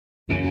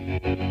The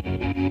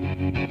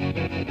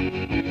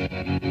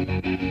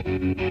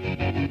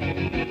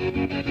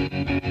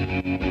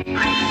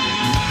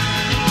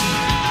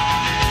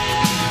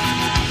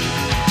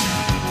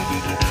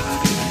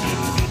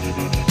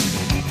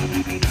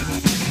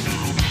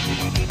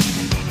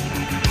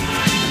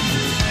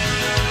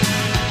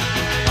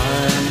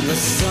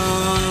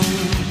sun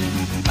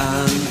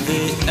and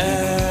the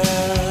air,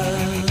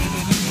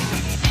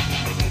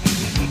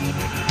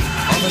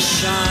 all the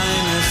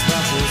shyness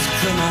that is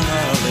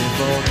criminally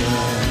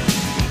vulgar.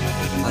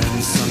 I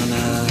am son and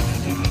heir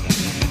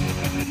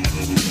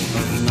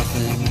of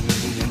nothing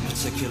in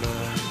particular.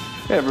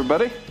 Hey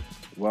everybody,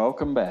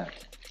 welcome back.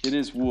 It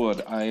is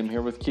Wood. I am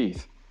here with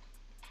Keith.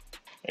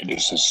 And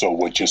this is So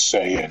What You're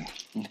Saying.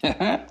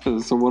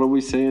 So what are we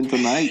saying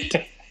tonight?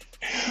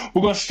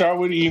 We're going to start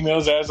with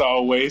emails as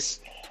always.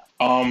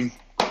 Let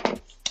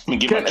me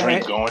get my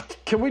drink going.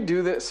 Can we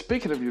do this?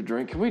 Speaking of your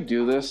drink, can we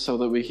do this so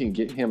that we can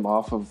get him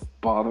off of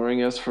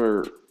bothering us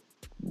for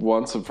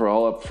once and for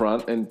all up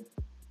front and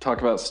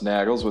talk about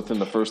Snaggles within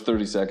the first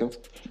 30 seconds?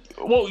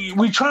 Well,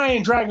 we try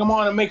and drag him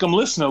on and make him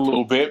listen a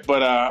little bit,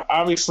 but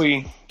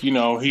obviously, you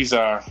know, he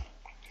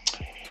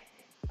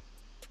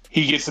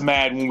gets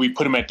mad when we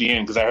put him at the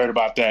end because I heard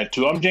about that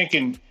too. I'm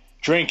drinking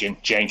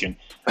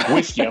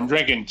whiskey. I'm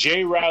drinking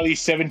J. Riley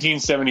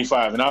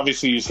 1775, and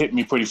obviously it's hit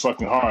me pretty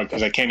fucking hard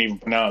because I can't even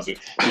pronounce it.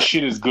 The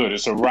shit is good.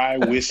 It's a rye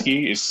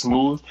whiskey. It's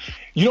smooth.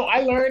 You know,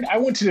 I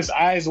went to this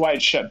Eyes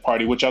Wide Shut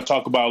party, which I'll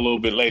talk about a little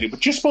bit later,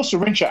 but you're supposed to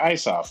rinse your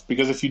ice off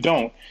because if you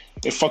don't,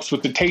 it fucks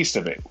with the taste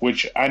of it,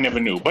 which I never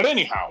knew. But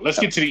anyhow, let's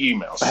get to the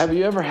emails. Have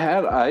you ever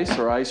had ice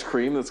or ice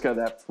cream that's got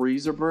that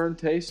freezer burn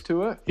taste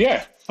to it?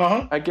 Yeah.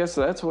 Uh-huh. I guess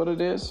that's what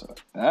it is.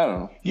 I don't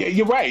know. Yeah,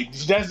 you're right.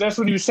 That's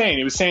what he was saying.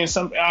 He was saying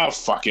something. Oh,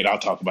 fuck it. I'll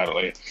talk about it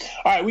later.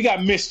 All right, we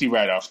got Misty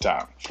right off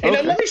top. And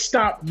then let me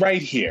stop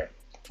right here.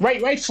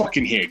 Right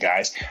fucking here,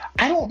 guys.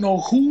 I don't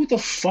know who the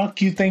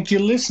fuck you think you're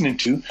listening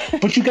to,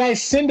 but you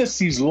guys send us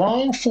these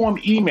long-form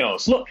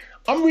emails. Look,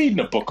 I'm reading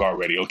a book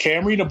already, okay?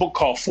 I'm reading a book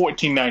called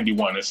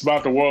 1491. It's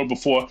about the world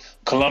before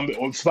Columbus.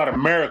 It's about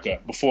America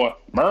before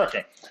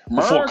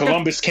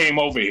Columbus came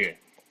over here.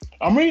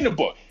 I'm reading a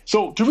book.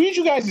 So to read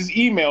you guys'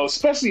 email,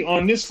 especially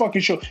on this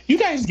fucking show, you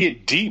guys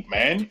get deep,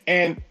 man.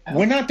 And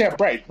we're not that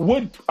bright.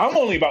 I'm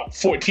only about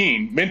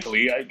 14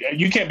 mentally.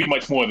 You can't be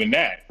much more than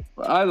that.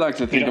 I like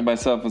to think of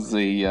myself as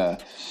a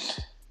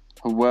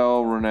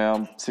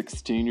well-renowned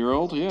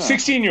 16-year-old. Yeah,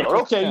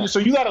 16-year-old. Okay, yeah. So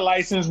you got a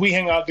license. We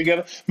hang out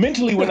together.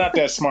 Mentally, we're not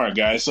that smart,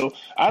 guys. So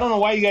I don't know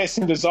why you guys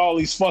send us all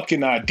these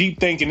fucking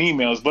deep-thinking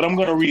emails, but I'm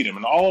going to read them,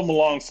 and all of them are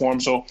long form.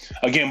 So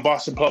again,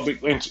 Boston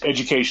Public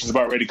Education is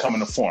about ready to come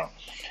into form.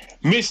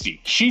 Misty,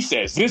 she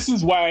says, this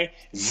is why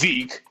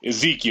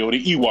Ezekiel,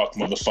 the Ewok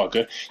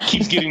motherfucker,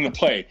 keeps getting to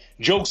play.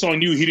 Joke's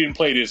on you, he didn't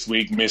play this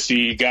week,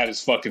 Misty. He got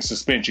his fucking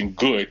suspension.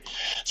 Good.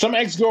 Some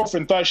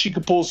ex-girlfriend thought she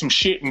could pull some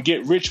shit and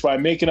get rich by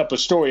making up a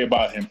story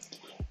about him.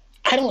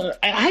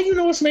 How you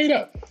know it's made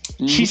up?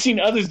 Mm-hmm. She's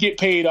seen others get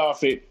paid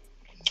off it,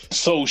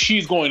 so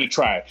she's going to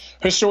try.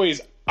 Her story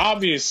is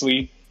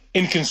obviously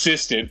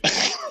inconsistent.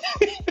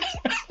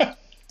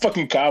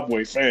 Fucking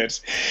Cowboy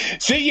fans.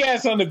 Sit your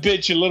ass on the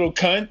bitch, you little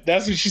cunt.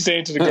 That's what she's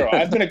saying to the girl.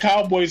 I've been a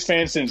Cowboys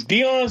fan since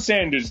Deion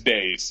Sanders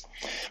days.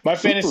 My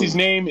fantasy's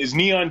name is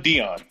Neon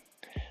Deion.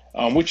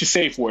 What's your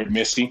safe word,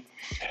 Misty?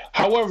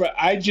 However,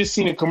 I just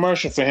seen a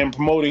commercial for him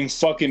promoting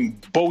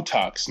fucking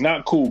Botox.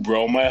 Not cool,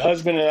 bro. My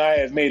husband and I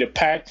have made a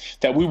pact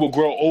that we will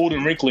grow old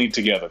and wrinkly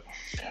together.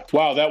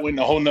 Wow, that went in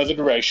a whole nother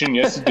direction.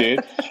 Yes, it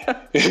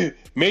did.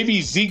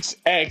 Maybe Zeke's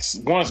ex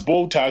wants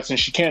Botox and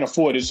she can't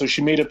afford it, so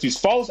she made up these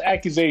false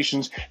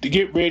accusations to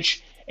get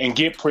rich and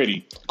get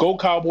pretty. Go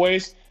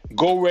Cowboys.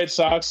 Go Red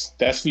Sox.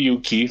 That's for you,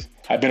 Keith.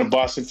 I've been a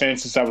Boston fan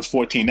since I was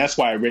 14. That's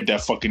why I read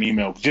that fucking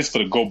email, just for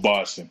the Go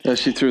Boston. Yeah,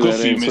 she threw that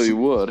in so you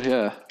would,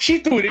 yeah. She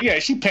threw it, yeah,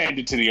 she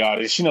pandered to the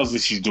audience. She knows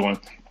what she's doing.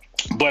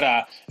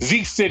 But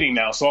Zeke's sitting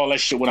now, so all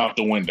that shit went out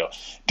the window.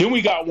 Then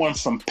we got one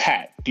from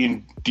Pat,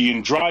 the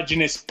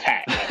androgynous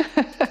Pat.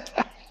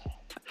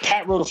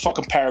 Pat wrote a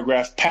fucking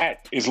paragraph.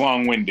 Pat is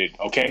long-winded,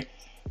 okay?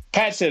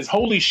 Pat says,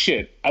 holy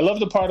shit, I love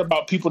the part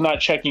about people not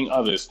checking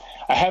others.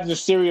 I have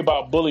this theory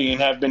about bullying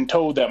and have been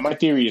told that my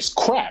theory is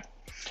crap.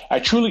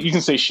 You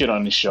can say shit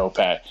on this show,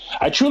 Pat.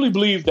 I truly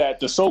believe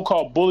that the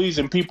so-called bullies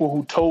and people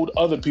who told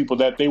other people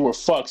that they were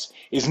fucks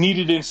is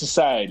needed in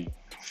society.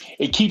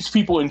 It keeps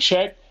people in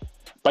check.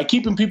 By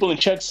keeping people in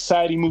check,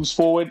 society moves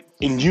forward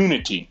in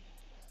unity.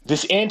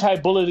 This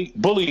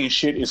anti-bullying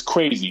shit is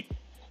crazy.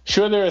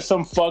 Sure, there are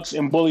some fucks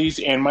and bullies,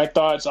 and my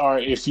thoughts are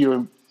if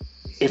you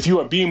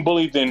are being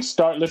bullied, then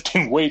start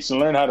lifting weights and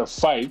learn how to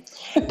fight.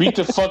 Beat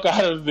the fuck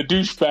out of the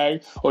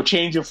douchebag or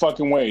change your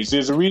fucking ways.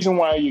 There's a reason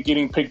why you're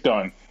getting picked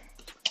on.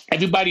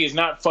 Everybody is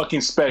not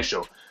fucking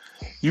special.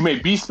 You may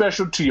be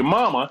special to your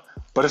mama,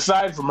 but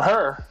aside from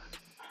her,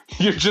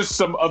 you're just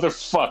some other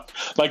fuck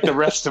like the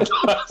rest of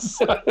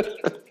us.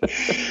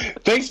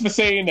 Thanks for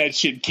saying that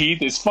shit,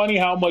 Keith. It's funny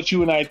how much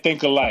you and I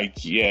think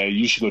alike. Yeah,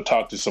 you should go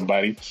talk to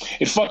somebody.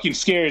 It fucking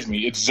scares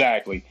me.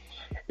 Exactly.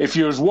 If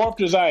you're as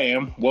warped as I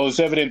am, well, it's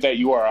evident that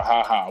you are a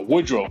ha-ha.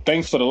 Woodrow,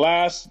 thanks for the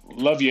last.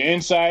 Love your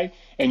insight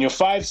and your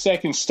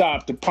 5-second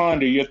stop to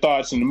ponder your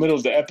thoughts in the middle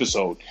of the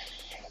episode.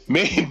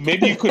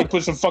 Maybe you could have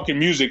put some fucking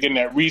music in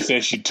that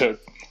recess you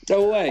took.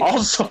 No way.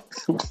 Also,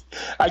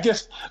 I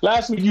guess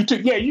last week you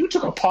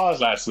took a pause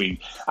last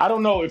week. I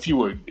don't know if you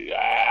were.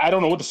 I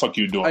don't know what the fuck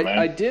you were doing, man.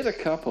 I did a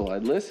couple. I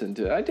listened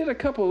to. I did a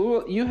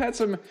couple. You had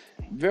some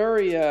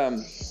very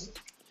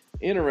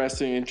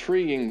interesting,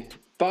 intriguing,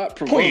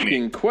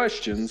 thought-provoking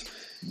questions.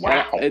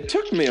 Wow. It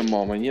took me a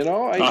moment. You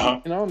know,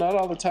 not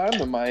all the time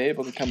am I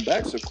able to come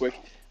back so quick.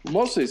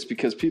 Mostly it's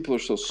because people are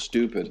so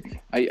stupid.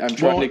 I'm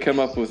trying to come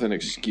up with an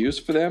excuse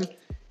for them.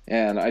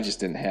 And I just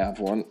didn't have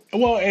one.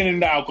 Well,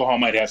 and the alcohol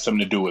might have something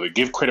to do with it.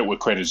 Give credit where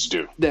credit's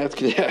due. That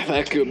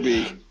could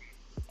be.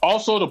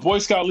 Also, the Boy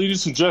Scout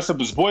leaders who dress up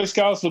as Boy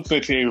Scouts look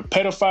like they were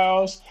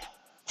pedophiles.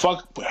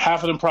 Fuck,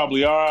 half of them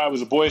probably are. I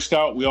was a Boy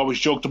Scout. We always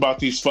joked about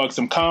these fucks.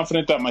 I'm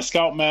confident that my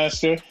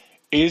Scoutmaster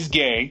is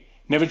gay.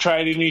 Never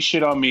tried any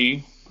shit on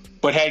me,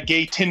 but had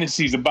gay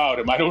tendencies about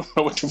him. I don't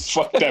know what the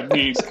fuck that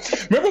means.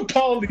 Remember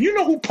Paul? You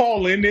know who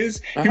Paul Lynde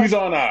is? He was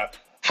on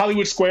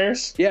Hollywood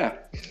Squares? Yeah.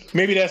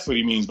 Maybe that's what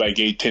he means by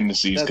gay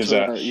tendencies.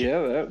 But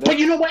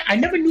you know what? I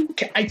never knew.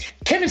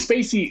 Kevin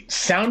Spacey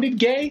sounded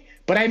gay,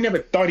 but I never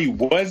thought he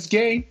was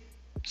gay.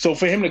 So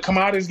for him to come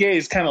out as gay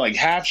is kind of like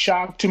half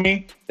shock to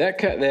me.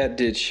 That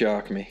did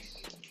shock me.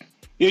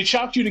 It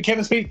shocked you to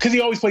Kevin Spacey? Because he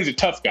always plays a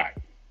tough guy.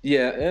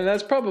 Yeah, and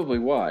that's probably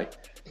why.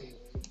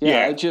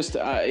 Yeah.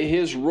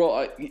 His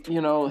role,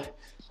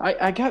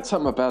 I got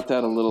something about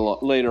that a little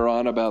later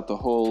on about the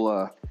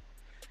whole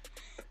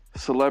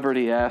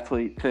celebrity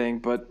athlete thing,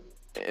 but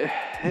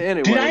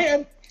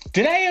anyway.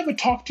 Did I ever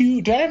talk to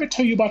you? Did I ever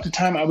tell you about the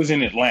time I was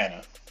in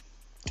Atlanta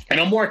and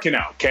I'm working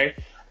out? Okay,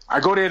 I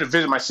go there to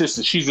visit my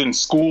sister. She's in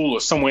school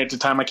or somewhere at the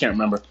time. I can't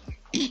remember.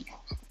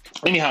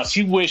 Anyhow,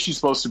 she's where she's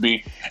supposed to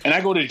be, and I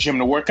go to the gym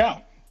to work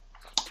out.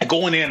 I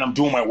go in there and I'm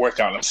doing my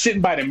workout. I'm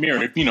sitting by the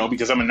mirror,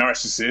 because I'm a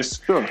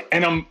narcissist. Sure.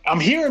 And I'm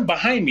hearing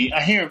behind me. I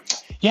hear,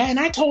 yeah, and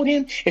I told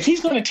him if he's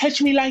going to touch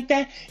me like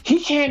that,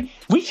 we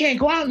can't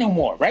go out no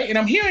more, right? And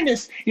I'm hearing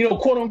this,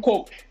 quote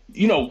unquote,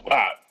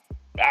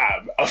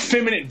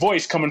 effeminate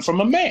voice coming from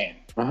a man,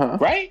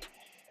 right?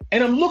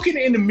 And I'm looking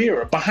in the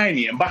mirror behind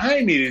me, and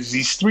behind me there's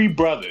these three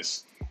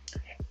brothers.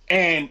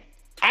 And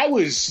I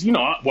was, I'm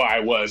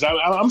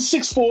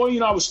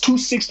 6'4", I was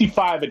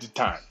 265 at the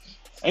time.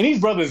 And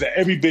these brothers are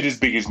every bit as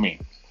big as me,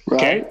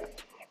 okay?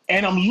 Right.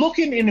 And I'm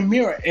looking in the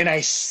mirror, and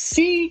I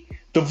see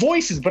the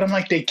voices, but I'm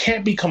like, they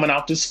can't be coming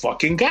out this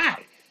fucking guy.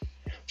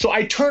 So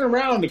I turn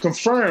around to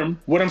confirm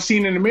what I'm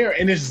seeing in the mirror,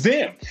 and it's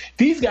them.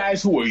 These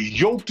guys who are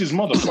yoked as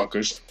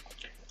motherfuckers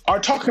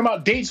are talking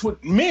about dates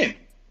with men.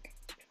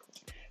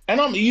 And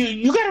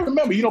you got to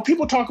remember,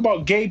 people talk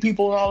about gay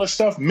people and all this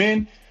stuff,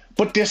 men,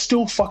 but they're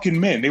still fucking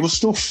men. They will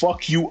still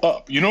fuck you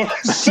up. You know what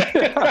I'm saying?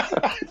 Yeah.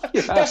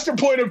 That's the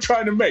point I'm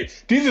trying to make.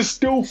 These are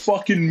still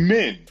fucking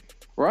men.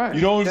 Right.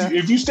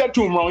 If you step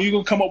to them wrong, you're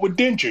going to come up with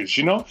dentures,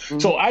 Mm-hmm.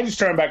 So I just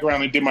turned back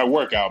around and did my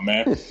workout,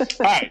 man. All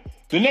right.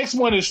 The next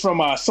one is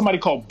from somebody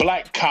called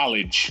Black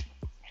College.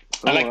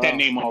 I like that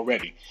name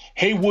already.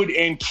 Haywood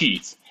and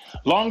Keith.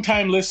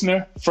 Long-time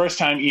listener,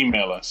 first-time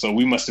emailer. So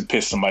we must have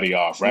pissed somebody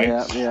off, right?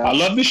 Yeah. I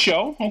love the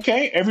show,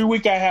 okay? Every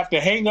week I have to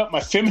hang up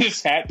my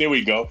feminist hat, there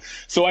we go,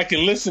 so I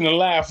can listen and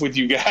laugh with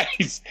you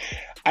guys.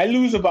 I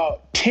lose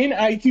about 10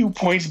 IQ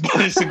points, but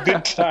it's a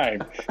good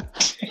time.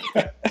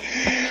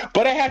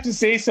 But I have to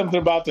say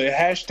something about the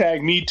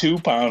hashtag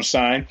 #MeToo,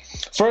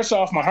 #. First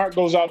off, my heart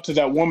goes out to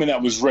that woman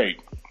that was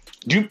raped.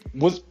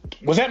 Was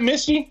that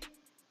Misty?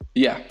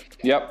 Yeah.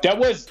 Yep.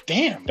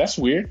 Damn, that's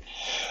weird.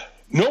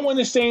 No one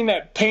is saying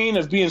that pain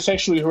of being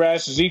sexually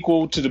harassed is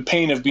equal to the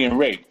pain of being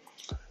raped.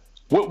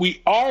 What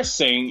we are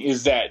saying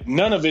is that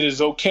none of it is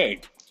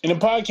okay. In the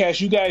podcast,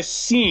 you guys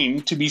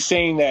seem to be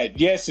saying that,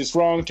 yes, it's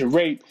wrong to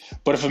rape,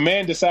 but if a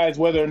man decides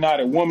whether or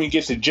not a woman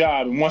gets a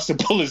job and wants to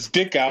pull his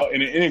dick out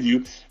in an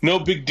interview, no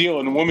big deal,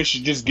 and the woman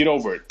should just get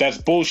over it. That's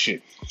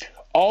bullshit.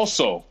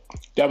 Also,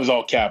 that was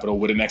all capital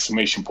with an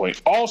exclamation point.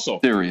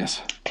 Also,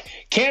 serious.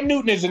 Cam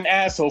Newton is an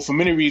asshole for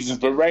many reasons,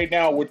 but right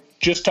now we're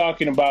just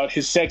talking about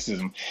his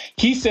sexism.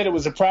 Keith said it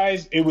was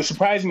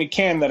surprising to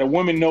Cam that a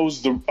woman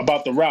knows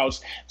about the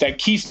routes that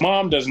Keith's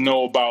mom doesn't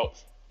know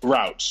about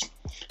routes.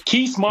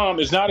 Keith's mom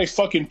is not a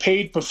fucking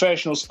paid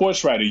professional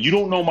sports writer. You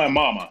don't know my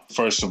mama,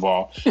 first of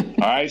all. All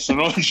right, so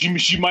no,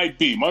 she might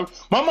be. My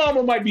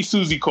mama might be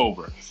Susie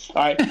Cobra.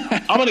 All right,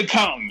 I'm an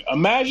accountant.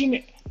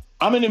 Imagine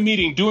I'm in a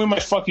meeting doing my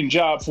fucking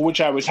job for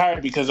which I was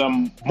hired because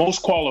I'm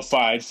most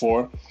qualified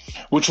for,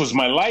 which was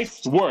my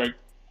life's work.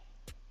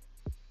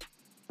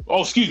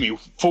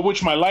 For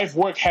which my life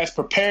work has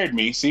prepared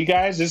me. See,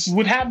 guys, this is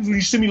what happens when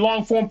you send me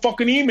long-form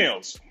fucking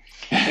emails.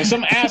 And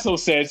some asshole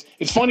says,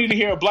 it's funny to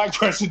hear a black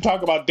person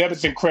talk about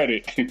debits and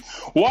credit.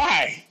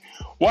 Why?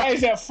 Why is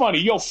that funny?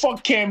 Yo,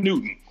 fuck Cam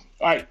Newton.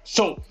 All right,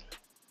 so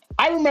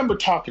I remember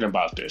talking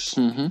about this.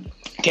 Mm-hmm.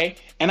 Okay?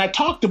 And I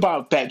talked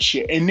about that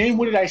shit. And then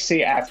what did I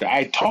say after?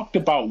 I talked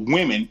about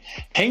women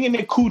hanging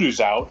their cooters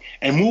out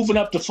and moving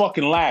up the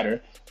fucking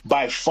ladder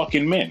by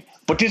fucking men.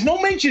 But there's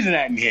no mention of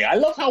that in here. I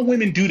love how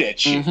women do that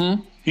shit.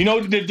 Mm-hmm. You know,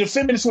 the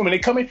feminist women, they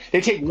come in, they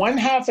take one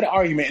half of the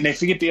argument and they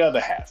forget the other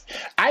half.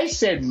 I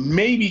said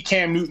maybe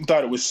Cam Newton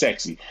thought it was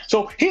sexy.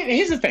 So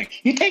here's the thing.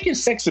 You're taking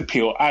sex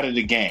appeal out of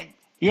the game.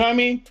 You know what I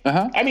mean?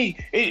 Uh-huh. I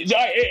mean,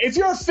 if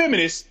you're a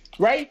feminist,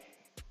 right,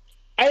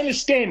 I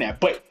understand that.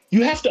 But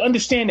you have to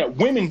understand that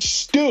women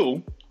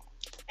still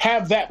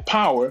have that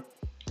power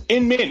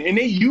in men, and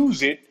they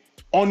use it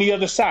on the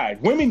other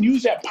side. Women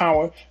use that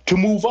power to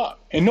move up,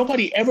 and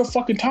nobody ever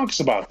fucking talks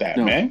about that,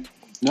 man.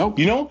 Nope.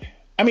 You know?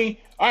 I mean,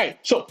 all right,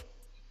 so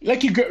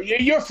like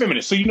you're a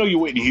feminist, so you know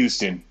you're Whitney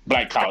Houston,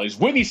 Black College.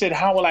 Whitney said,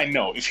 how will I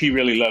know if he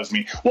really loves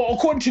me? Well,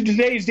 according to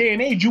today's day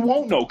and age, you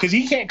won't know because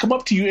he can't come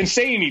up to you and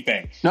say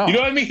anything. No. You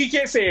know what I mean? He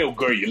can't say, oh,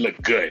 girl, you look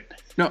good.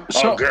 No.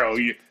 So oh, girl,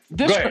 you...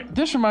 Go ahead.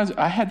 This reminds me,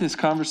 I had this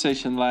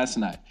conversation last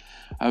night.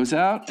 I was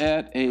out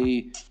at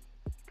a,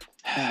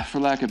 for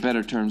lack of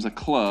better terms, a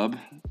club.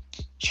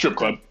 Strip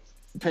club.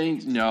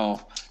 No,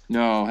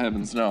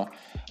 heavens no.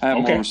 I have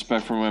more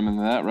respect for women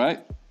than that, right?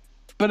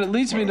 But it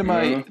leads me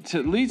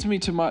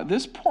to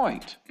this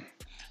point.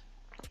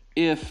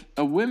 If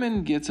a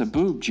woman gets a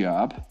boob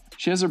job,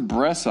 she has her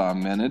breasts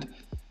augmented.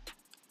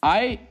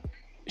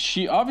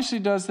 She obviously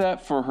does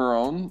that for her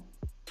own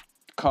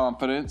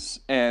confidence,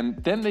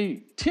 and then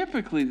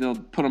they'll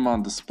put them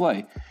on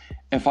display.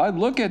 If I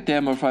look at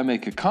them or if I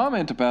make a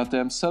comment about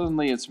them,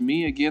 suddenly it's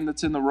me again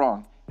that's in the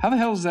wrong. How the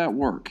hell does that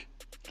work?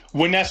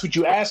 When that's what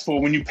you asked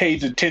for when you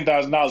paid the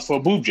 $10,000 for a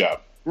boob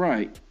job.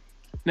 Right.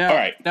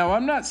 Now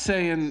I'm not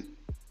saying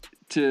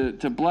to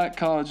Black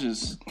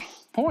College's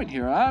point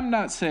here, I'm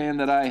not saying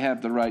that I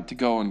have the right to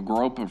go and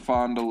grope or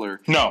fondle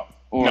or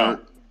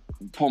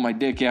pull my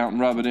dick out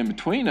and rub it in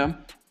between them.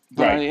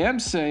 But I am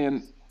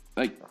saying,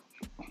 like,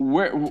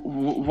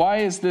 why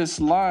is this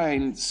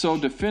line so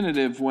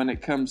definitive when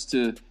it comes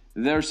to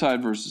their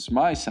side versus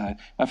my side?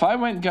 If I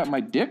went and got my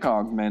dick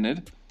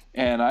augmented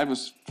and I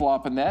was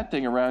flopping that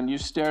thing around, you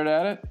stared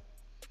at it,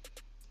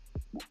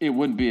 it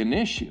wouldn't be an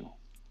issue.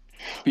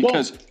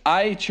 Because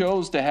I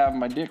chose to have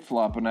my dick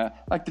flopping out,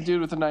 like the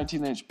dude with the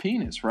 19-inch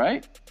penis,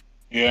 right?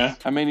 Yeah.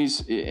 I mean,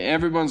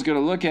 everyone's going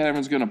to look at it,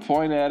 everyone's going to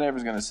point at it,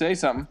 everyone's going to say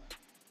something.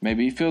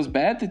 Maybe he feels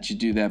bad that you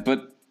do that,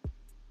 but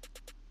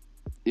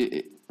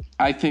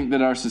I think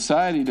that our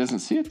society doesn't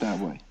see it that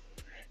way.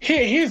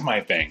 Here's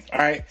my thing, all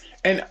right?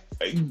 And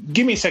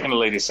give me a second to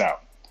lay this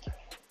out.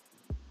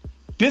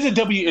 There's a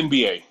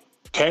WNBA,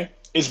 okay?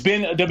 It's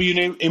been a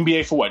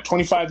WNBA for what,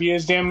 25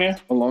 years, damn near?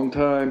 A long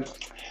time.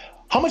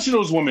 How much do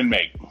those women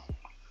make?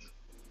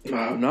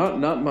 Not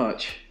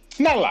much.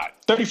 Not a lot.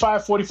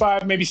 35,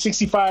 45, maybe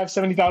 65,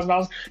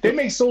 $70,000. They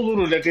make so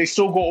little that they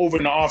still go over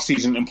in the off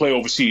season and play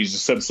overseas to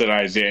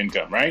subsidize their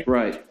income, right?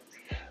 Right.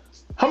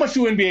 How much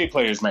do NBA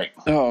players make?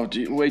 Oh,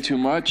 way too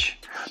much.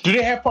 Do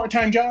they have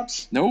part-time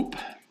jobs? Nope.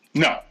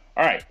 No.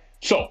 All right.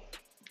 So,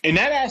 in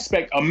that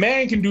aspect, a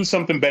man can do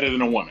something better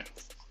than a woman.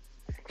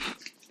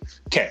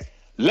 Okay.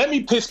 Let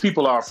me piss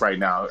people off right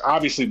now.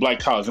 Obviously, Black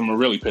College, I'm going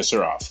to really piss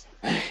her off.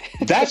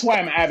 That's why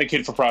I'm an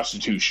advocate for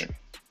prostitution.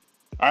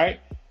 All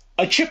right?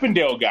 A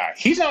Chippendale guy,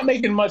 he's not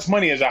making much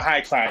money as a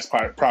high-class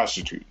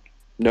prostitute.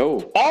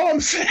 No. All I'm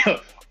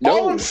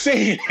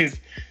saying is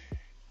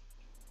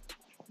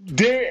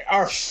there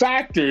are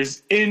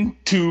factors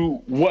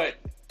into what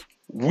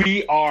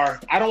we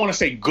are, I don't want to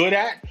say good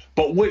at,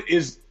 but what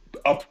is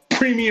a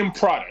premium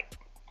product.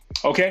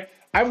 Okay?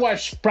 I've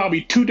watched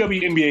probably 2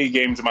 WNBA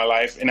games in my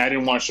life, and I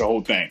didn't watch the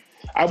whole thing.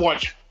 I've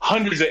watched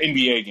hundreds of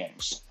NBA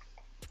games.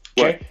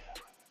 Okay? What?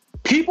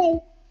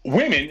 People,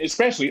 women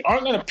especially,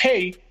 aren't going to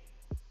pay,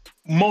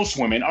 most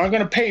women aren't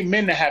going to pay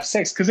men to have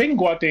sex because they can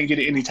go out there and get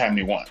it anytime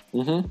they want.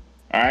 Mm-hmm. All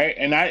right?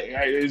 And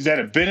is that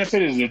a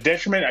benefit? Is it a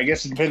detriment? I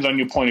guess it depends on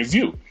your point of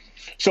view.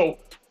 So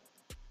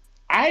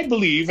I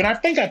believe, and I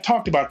think I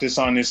talked about this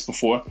on this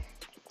before,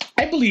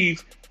 I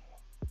believe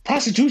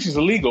prostitution is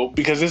illegal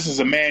because this is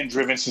a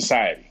man-driven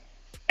society.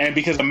 And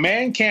because a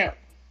man can't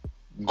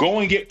go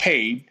and get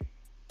paid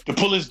to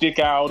pull his dick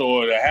out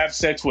or to have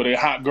sex with a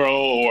hot girl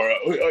or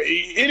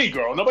any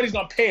girl. Nobody's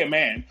going to pay a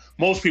man.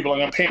 Most people are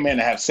going to pay a man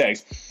to have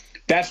sex.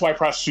 That's why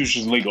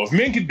prostitution is legal. If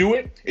men could do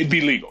it, it'd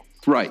be legal.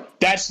 Right.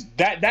 That's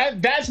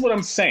what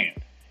I'm saying.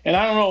 And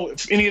I don't know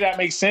if any of that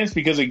makes sense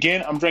because, again,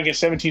 I'm drinking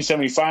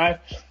 1775.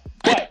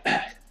 But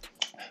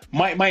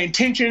my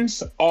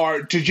intentions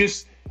are to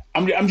just,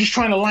 I'm just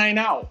trying to line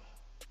out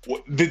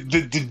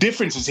the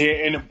differences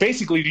here and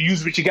basically to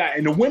use what you got.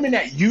 And the women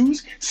that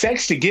use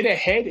sex to get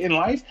ahead in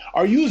life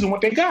are using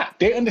what they got.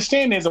 They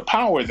understand there's a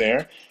power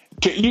there.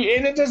 And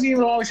it doesn't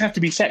even always have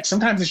to be sex.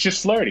 Sometimes it's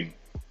just flirting.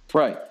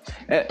 Right.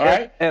 All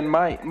right. And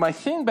my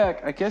thing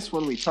back, I guess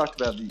when we talked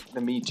about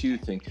the Me Too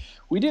thing,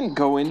 we didn't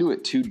go into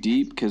it too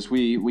deep because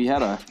we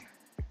had a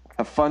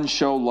fun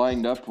show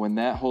lined up when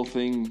that whole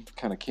thing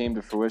kind of came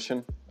to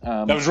fruition.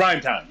 That was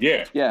Rhyme Time,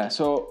 yeah. Yeah,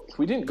 so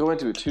we didn't go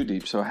into it too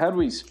deep. So had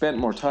we spent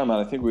more time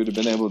on it, I think we would have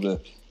been able to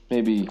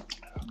maybe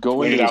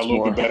go into it out a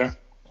little bit better.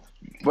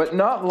 But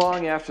not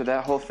long after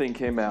that whole thing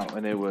came out,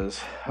 and it was,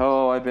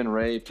 oh, I've been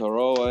raped, or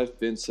oh, I've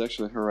been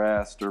sexually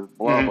harassed, or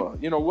blah, blah.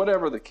 You know,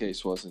 whatever the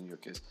case was in your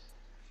case.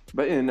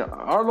 But in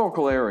our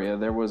local area,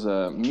 there was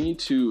a Me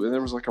Too, and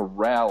there was like a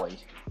rally,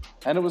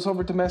 and it was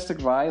over domestic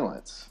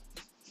violence.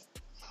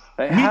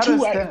 Me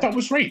Too, I thought it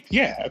was rape.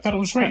 Yeah, I thought it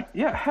was rape.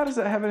 Yeah, how does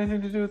that have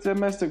anything to do with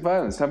domestic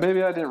violence? Now,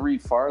 maybe I didn't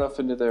read far enough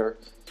into their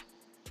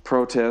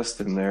protest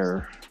and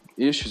their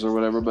issues or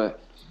whatever,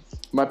 but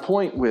my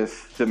point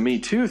with the Me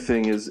Too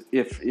thing is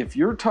if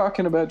you're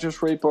talking about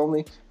just rape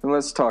only, then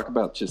let's talk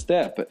about just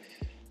that. But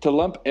to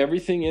lump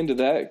everything into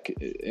that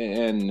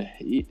and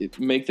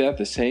make that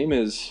the same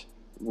as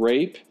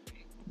rape,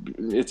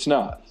 it's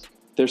not.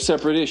 They're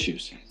separate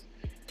issues.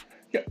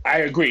 Yeah, I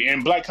agree.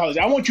 And Black College,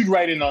 I want you to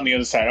write in on the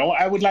other side.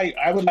 I would like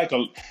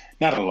a,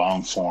 not a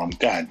long form.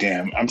 God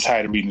damn, I'm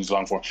tired of reading this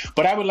long form.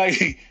 But I would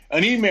like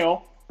an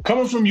email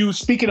coming from you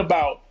speaking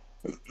about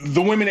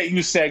the women that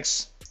use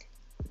sex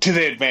to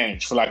their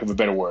advantage, for lack of a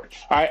better word.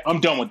 All right, I'm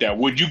done with that.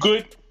 Would you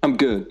good? I'm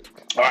good.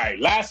 All right,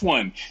 last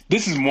one.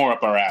 This is more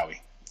up our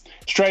alley.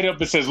 Straight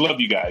up, it says, love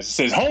you guys. It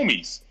says,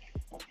 homies,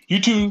 you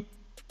two,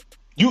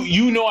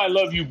 you know I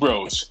love you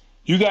bros.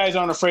 You guys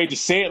aren't afraid to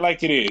say it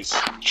like it is.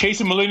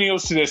 Chasing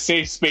millennials to their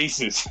safe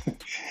spaces.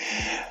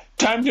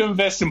 Time to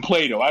invest in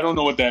Play-Doh. I don't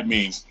know what that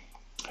means.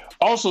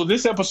 Also,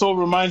 this episode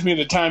reminds me of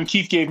the time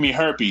Keith gave me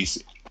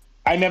herpes.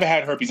 I never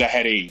had herpes. I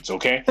had AIDS,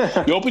 okay?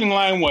 The opening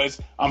line was,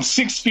 I'm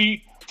 6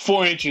 feet,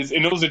 4 inches,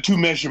 and those are 2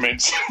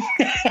 measurements.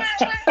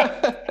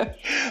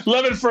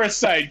 Love at first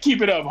sight.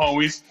 Keep it up,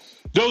 homies.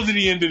 Those are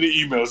the end of the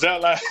emails.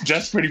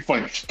 That's pretty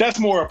funny. That's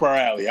more up our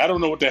alley. I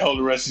don't know what the hell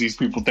the rest of these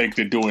people think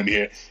they're doing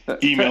here,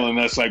 emailing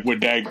us like we're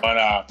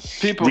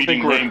daggone people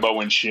reading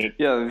Rainbow and shit.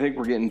 Yeah, they think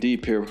we're getting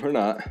deep here. We're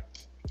not.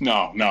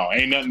 No,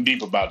 ain't nothing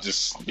deep about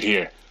this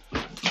here.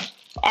 All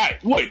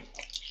right, wait.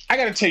 I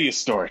got to tell you a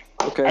story.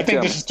 Okay. I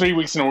think this is 3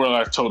 weeks in a row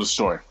I've told a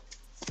story.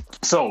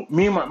 So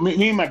me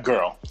and my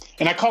girl,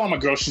 and I call her my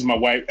girl. She's my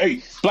wife.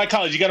 Hey, Black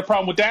College, you got a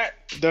problem with that?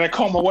 That I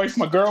call my wife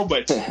my girl,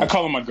 but I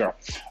call her my girl.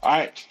 All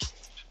right.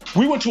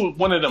 We went to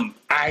one of them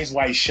Eyes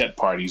Wide Shut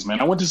parties,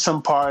 man. I went to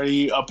some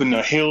party up in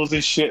the hills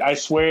and shit. I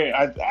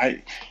swear,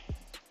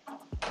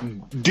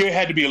 there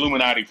had to be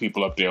Illuminati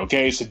people up there,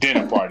 okay? It's a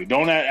dinner party.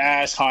 Don't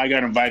ask how I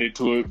got invited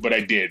to it, but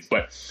I did.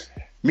 But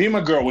me and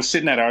my girl were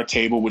sitting at our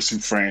table with some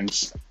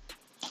friends,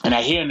 and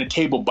I hear on the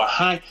table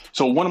behind,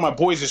 so one of my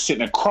boys is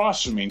sitting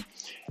across from me,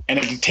 and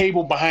at the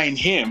table behind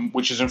him,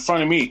 which is in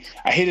front of me,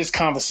 I hear this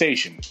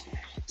conversation.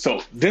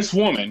 So this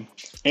woman,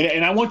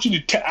 and I want you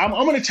to, I'm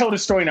going to tell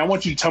this story, and I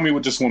want you to tell me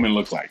what this woman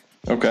looked like.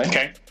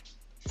 Okay.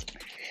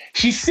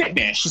 She's sitting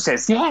there. She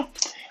says, yeah,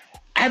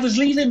 I was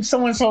leaving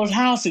so-and-so's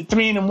house at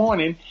 3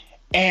 a.m,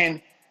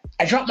 and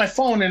I dropped my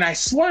phone, and I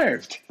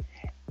swerved,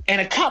 and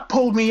a cop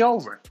pulled me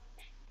over.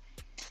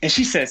 And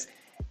she says,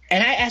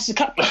 and I asked the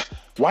cop,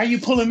 why are you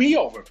pulling me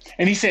over?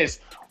 And he says,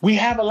 we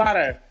have a lot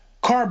of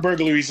car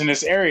burglaries in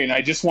this area, and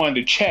I just wanted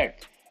to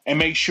check and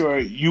make sure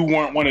you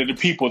weren't one of the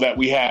people that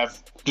we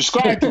have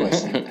described to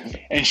us.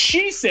 And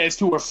she says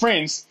to her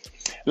friends,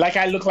 like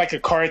I look like a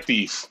car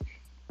thief.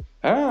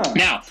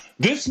 Now,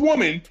 this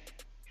woman,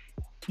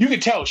 you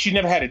could tell she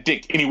never had a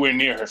dick anywhere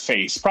near her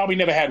face. Probably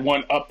never had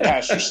one up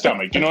past her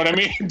stomach. You know what I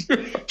mean?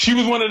 She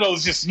was one of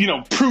those just,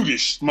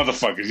 prudish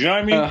motherfuckers. You know what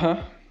I mean?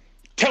 Uh-huh.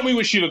 Tell me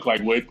what she looked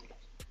like, Wood.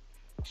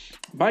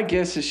 My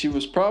guess is she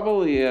was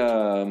probably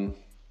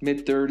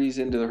mid-30s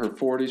into her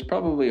 40s.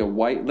 Probably a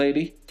white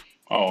lady.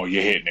 Oh,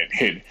 you're hitting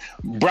it.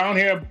 Brown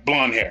hair,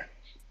 blonde hair.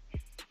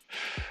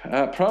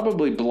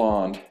 Probably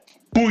blonde.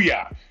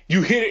 Booyah.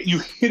 You hit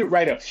it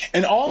right up.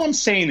 And all I'm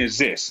saying is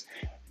this.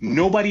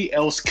 Nobody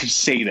else could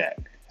say that.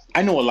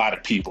 I know a lot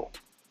of people.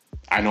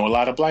 I know a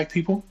lot of black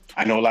people.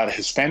 I know a lot of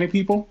Hispanic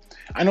people.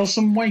 I know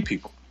some white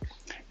people.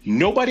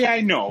 Nobody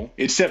I know,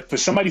 except for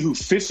somebody who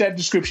fits that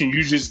description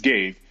you just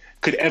gave,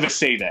 could ever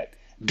say that.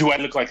 Do I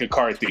look like a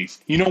car thief?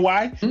 You know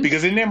why? Mm-hmm.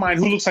 Because in their mind,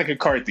 who looks like a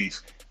car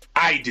thief?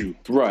 I do.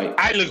 Right.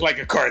 I look like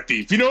a car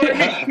thief. You know what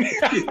I mean?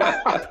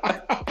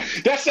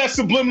 That's that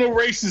subliminal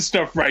racist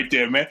stuff right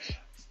there, man.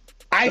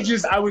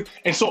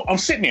 And so I'm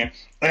sitting there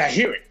and I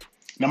hear it.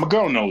 Now my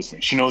girl knows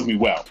me. She knows me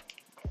well.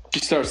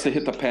 She starts to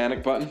hit the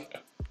panic button.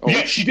 Oh.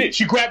 Yeah, she did.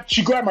 She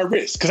grabbed my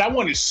wrist because I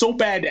wanted so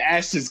bad to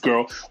ask this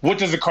girl, what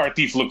does a car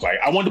thief look like?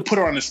 I wanted to put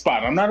her on the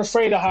spot. I'm not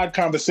afraid of hard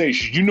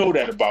conversations. You know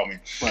that about me.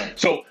 Right.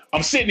 So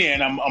I'm sitting there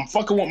and I'm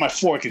fucking with my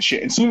fork and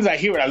shit. And as soon as I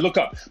hear it, I look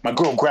up. My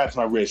girl grabs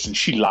my wrist and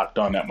she locked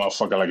on that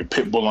motherfucker like a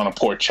pit bull on a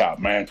pork chop,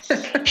 man.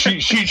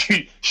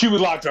 She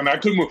was locked on. I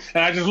couldn't move.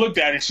 And I just looked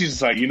at her and she's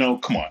just like,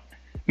 come on.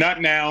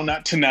 Not now,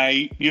 not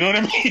tonight. You know what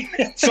I mean?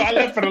 So I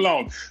left it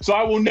alone. So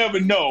I will never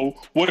know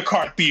what a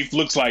car thief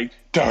looks like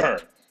to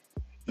her.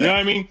 You know what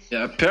I mean?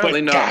 Yeah,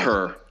 apparently but not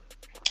her.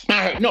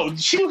 No,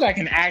 she looked like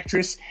an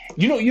actress.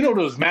 You know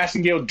those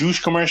Massengale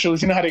douche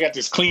commercials? You know how they got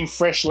this clean,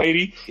 fresh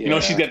lady? Yeah.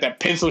 She's got that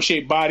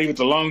pencil-shaped body with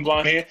the long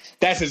blonde hair?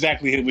 That's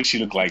exactly what she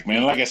looked like,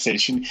 man. Like I said,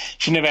 she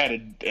never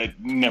had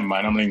never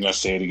mind, I'm not even going to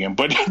say it again.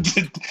 But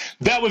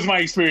that was my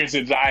experience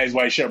at the Eyes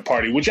Wide Shut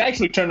party, which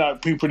actually turned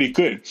out to be pretty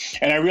good.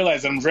 And I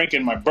realized I'm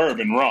drinking my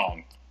bourbon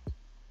wrong.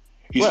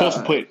 You're supposed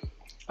to put...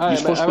 I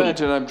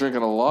imagine I'm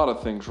drinking a lot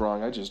of things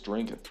wrong. I just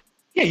drink it.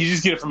 Yeah, you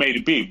just get it from A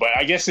to B. But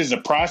I guess there's a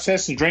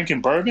process to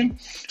drinking bourbon. You're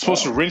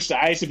supposed to rinse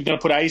the ice if you're going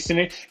to put ice in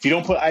it. If you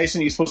don't put ice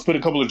in it, you're supposed to put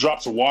a couple of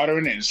drops of water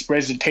in it, and it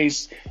spreads the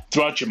taste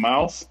throughout your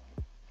mouth.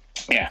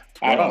 Yeah,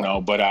 I don't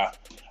know, but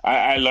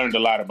I learned a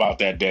lot about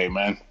that day,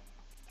 man.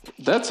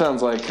 That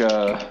sounds like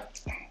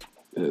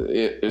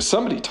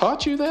somebody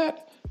taught you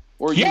that?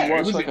 Or you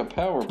watched like a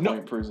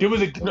PowerPoint presentation?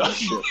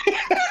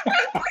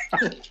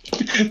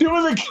 There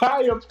was a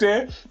guy up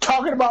there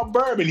talking about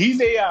bourbon.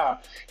 He's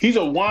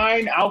a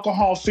wine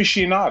alcohol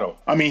aficionado.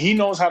 I mean, he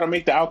knows how to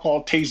make the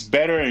alcohol taste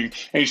better, and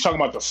he's talking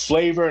about the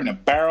flavor and the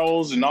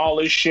barrels and all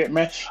this shit,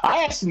 man.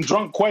 I asked him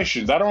drunk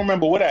questions. I don't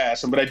remember what I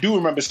asked him, but I do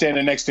remember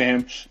standing next to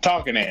him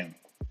talking to him.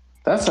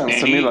 That sounds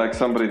to me like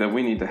somebody that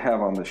we need to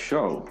have on the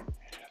show.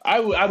 I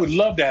would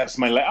love to have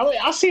somebody like.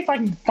 I'll see if I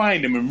can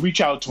find him and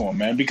reach out to him,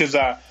 man, because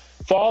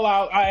for all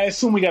out, I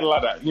assume we got a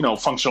lot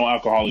of functional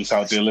alcoholics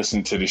out there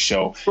listening to the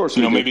show. Of course,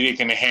 maybe they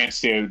can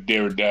enhance their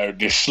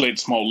Schlitz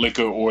smoked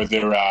liquor or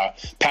their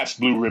Pabst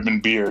Blue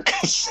Ribbon beer.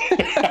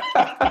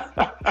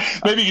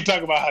 Maybe you can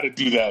talk about how to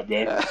do that,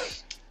 man.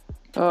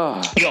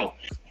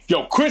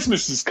 Yo,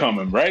 Christmas is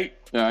coming, right?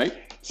 All right.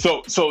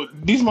 So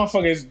these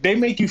motherfuckers, they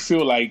make you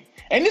feel like.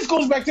 And this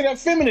goes back to that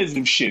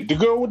feminism shit. The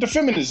girl with the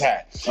feminist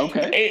hat.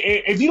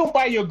 Okay. If you don't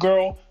buy your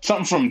girl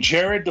something from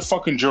Jared the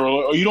fucking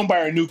jeweler, or you don't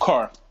buy her a new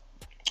car,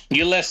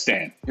 you're less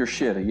than. You're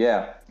shitty,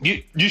 yeah.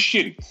 You're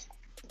shitty.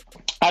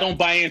 I don't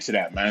buy into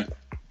that, man.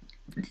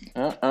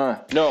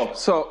 No.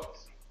 So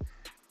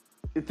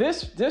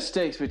this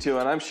takes me to,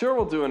 and I'm sure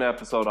we'll do an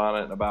episode on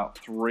it in about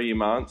 3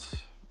 months.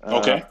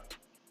 Okay.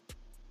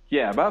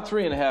 Yeah, about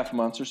 3.5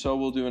 months or so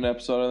we'll do an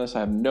episode on this. I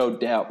have no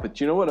doubt. But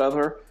you know what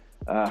other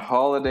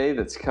holiday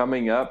that's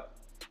coming up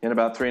in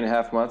about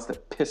 3.5 months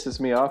that pisses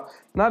me off?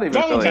 Not even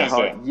really a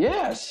holiday.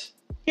 Yes.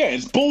 Yeah,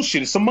 it's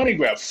bullshit. It's a money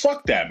grab.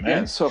 Fuck that, man.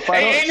 Yeah, so if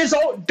I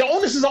don't... the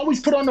onus is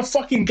always put on the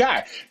fucking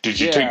guy. Did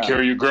you take care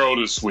of your girl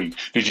this week?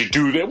 Did you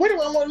do that? Wait a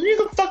minute, you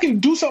can fucking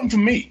do something for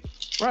me.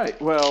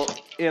 Right. Well,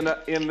 in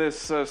this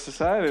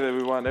society that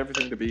we want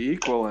everything to be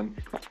equal and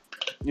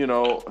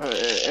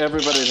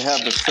everybody to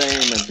have the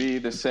same and be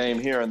the same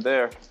here and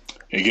there.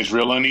 It gets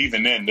real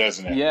uneven then,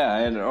 doesn't it? Yeah,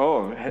 and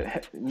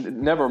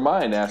never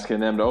mind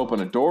asking them to open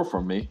a door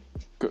for me.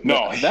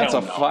 No, that's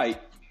a fight.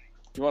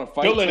 You want to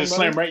fight? They'll let it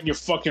slam right in your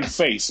fucking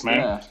face,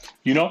 man.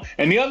 Yeah.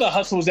 And the other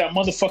hustle is that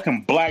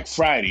motherfucking Black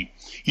Friday.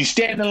 You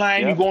stand in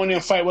line, you go in there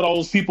and fight with all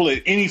those people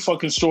at any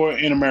fucking store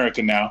in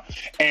America now,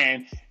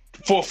 and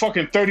for a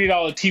fucking $30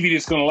 TV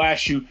that's going to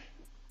last you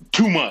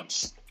 2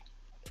 months.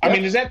 I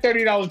mean, is that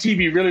 $30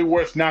 TV really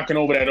worth knocking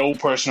over that old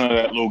person or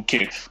that little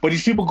kid? But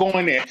these people go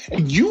in there,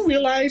 and you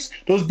realize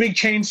those big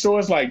chain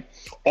stores like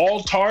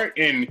All-Tart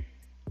and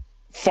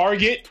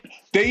Fargate,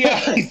 they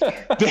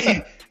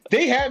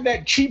have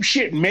that cheap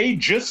shit made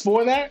just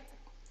for that.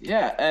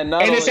 Yeah, and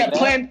it's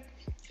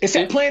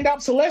that planned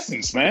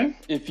obsolescence, man.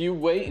 If you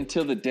wait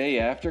until the day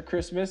after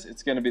Christmas,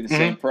 it's going to be the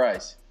same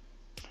price.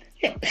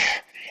 Yeah,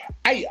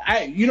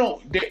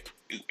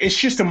 it's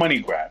just a money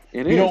grab.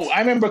 It is. I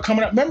remember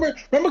coming up. Remember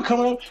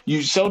coming up.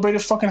 You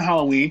celebrated fucking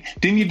Halloween.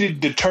 Then you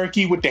did the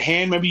turkey with the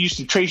hand. Remember you used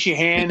to trace your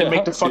hand and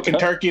make the fucking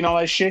turkey and all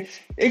that shit.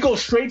 It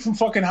goes straight from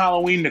fucking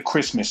Halloween to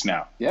Christmas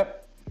now.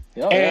 Yep.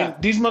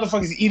 These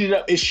motherfuckers eat it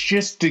up. It's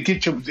just to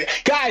get your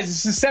guys.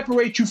 It's to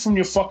separate you from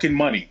your fucking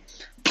money.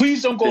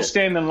 Please don't go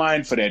stand in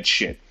line for that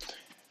shit.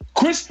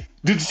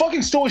 The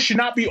fucking stores should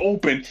not be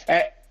open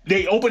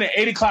They open at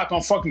 8:00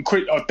 on fucking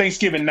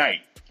Thanksgiving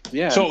night.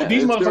 Yeah. So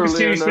these motherfuckers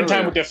can't spend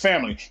time with their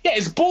family. Yeah,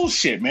 it's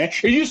bullshit, man.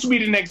 It used to be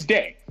the next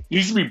day. It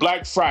used to be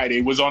Black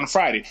Friday was on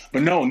Friday,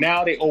 but no,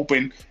 now they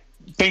open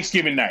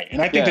Thanksgiving night,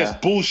 and I think that's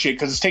bullshit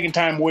because it's taking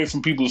time away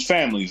from people's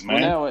families,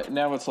 man. Well,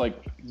 now it's like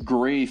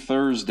Gray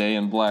Thursday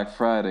and Black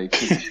Friday,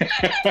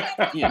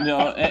 we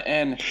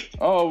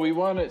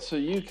want it so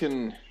you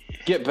can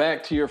get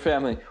back to your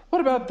family.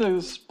 What about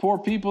those poor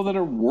people that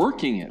are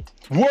working it?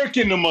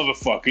 Working the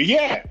motherfucker,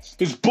 yeah,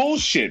 it's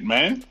bullshit,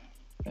 man.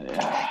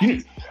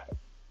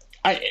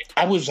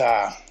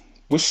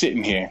 We're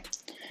sitting here,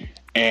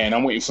 and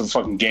I'm waiting for the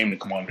fucking game to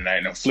come on tonight,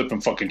 and I'm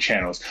flipping fucking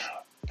channels,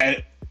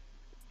 and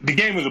the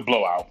game was a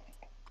blowout.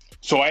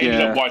 So I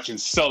ended up watching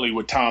Sully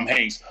with Tom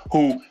Hanks,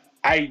 who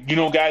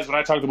guys, when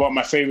I talked about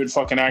my favorite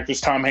fucking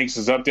actors, Tom Hanks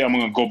is up there. I'm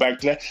going to go back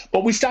to that.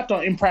 But we stopped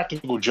on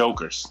Impractical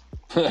Jokers.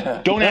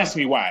 Don't ask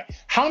me why.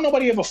 How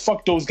nobody ever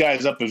fucked those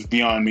guys up is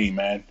beyond me,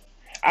 man.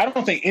 I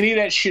don't think any of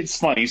that shit's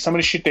funny. Some of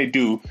the shit they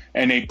do,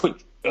 and they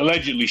put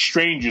allegedly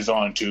strangers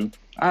onto.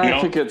 I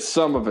think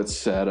some of it's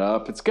set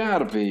up. It's got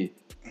to be.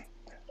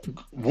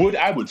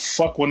 I would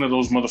fuck one of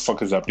those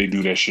motherfuckers up. They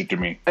do that shit to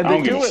me. And I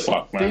don't give a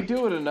fuck, man. They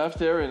do it enough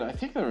there, and I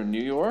think they're in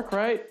New York,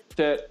 right?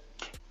 That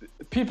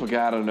people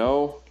got to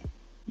know.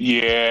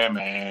 Yeah,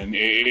 man.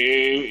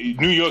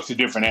 New York's a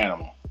different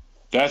animal.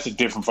 That's a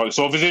different fuck.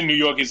 So if it's in New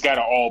York, it's got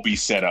to all be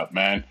set up,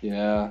 man.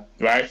 Yeah.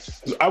 Right?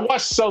 I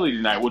watched Sully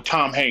tonight with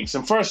Tom Hanks,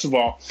 and first of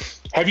all,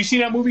 have you seen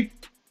that movie?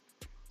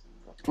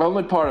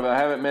 Only part of it. I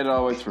haven't made it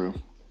all the way through.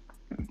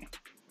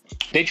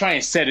 They try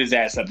and set his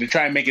ass up. They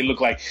try and make it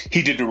look like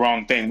he did the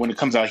wrong thing. When it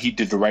comes out, he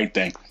did the right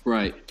thing.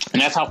 Right.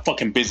 And that's how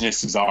fucking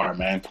businesses are,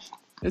 man.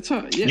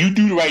 Yeah. You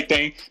do the right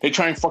thing, they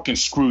try and fucking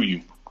screw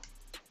you.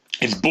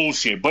 It's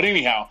bullshit. But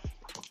anyhow,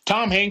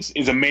 Tom Hanks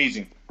is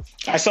amazing.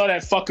 I saw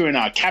that fucker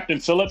in Captain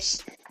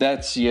Phillips.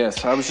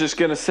 Yes. I was just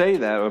gonna say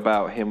that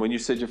about him when you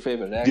said your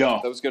favorite actor.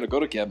 I was gonna go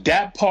to Captain.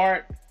 That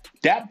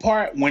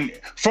part when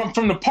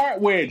from the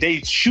part where they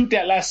shoot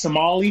that last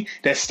Somali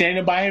that's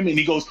standing by him and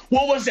he goes,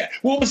 "What was that?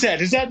 What was that?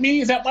 Is that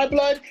me? Is that my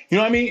blood?" You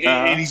know what I mean?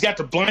 And he's got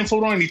the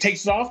blindfold on and he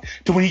takes it off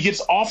to when he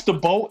gets off the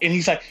boat and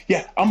he's like,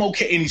 "Yeah, I'm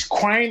okay," and he's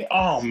crying.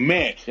 Oh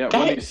man! Yeah,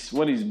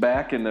 when he's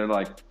back and they're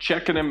like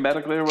checking him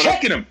medically or whatever.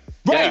 Checking him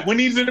right when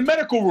he's in the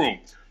medical room.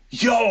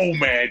 Yo,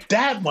 man,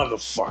 that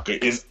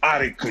motherfucker is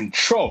out of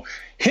control.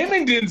 Him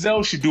and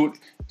Denzel should do it.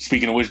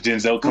 Speaking of which,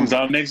 Denzel comes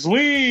out next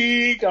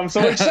week. I'm so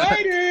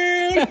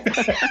excited.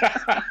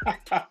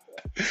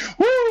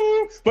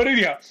 Woo! But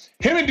anyhow,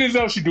 him and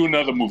Denzel should do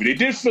another movie. They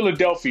did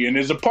Philadelphia, and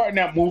there's a part in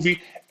that movie,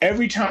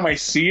 every time I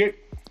see it,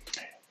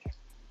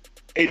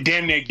 it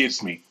damn near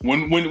gets me.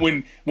 When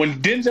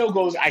Denzel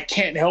goes, "I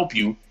can't help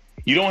you.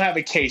 You don't have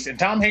a case," and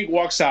Tom Hanks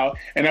walks out,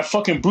 and that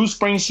fucking Bruce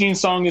Springsteen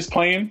song is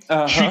playing,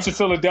 Streets of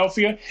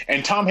Philadelphia,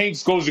 and Tom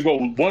Hanks goes to go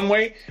one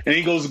way, and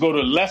he goes to go to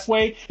the left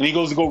way, and he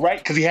goes to go right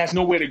because he has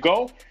nowhere to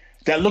go.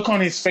 That look on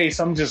his face,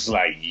 I'm just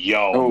like,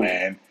 yo,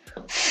 man.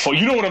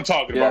 You know what I'm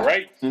talking about,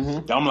 right?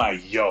 Mm-hmm. I'm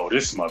like, yo,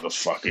 this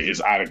motherfucker is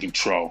out of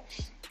control.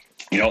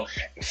 You know,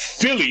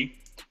 Philly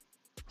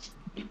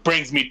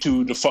brings me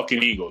to the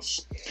fucking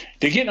Eagles.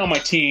 They're getting on my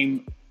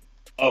team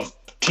of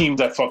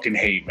teams I fucking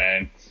hate,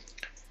 man.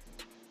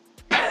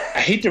 I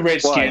hate the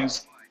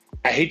Redskins.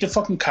 Why? I hate the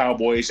fucking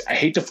Cowboys. I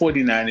hate the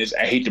 49ers.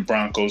 I hate the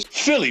Broncos.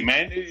 Philly,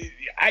 man.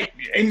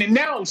 And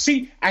now,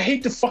 see, I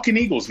hate the fucking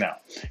Eagles now.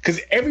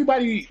 Because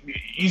everybody,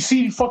 you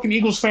see fucking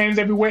Eagles fans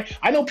everywhere.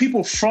 I know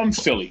people from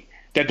Philly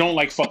that don't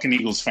like fucking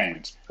Eagles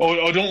fans.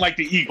 Or don't like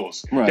the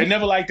Eagles. Right. They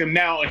never like them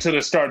now until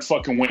they start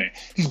fucking winning.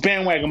 These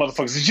bandwagon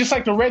motherfuckers. It's just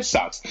like the Red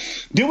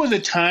Sox. There was a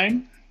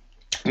time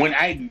when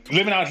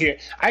living out here,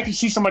 I could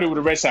see somebody with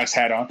a Red Sox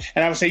hat on,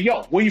 and I would say,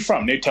 "Yo, where you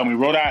from?" They'd tell me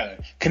Rhode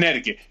Island,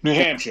 Connecticut, New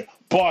Hampshire,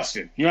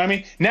 Boston. You know what I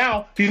mean?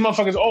 Now, these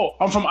motherfuckers, "Oh,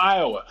 I'm from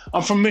Iowa.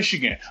 I'm from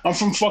Michigan. I'm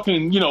from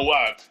fucking,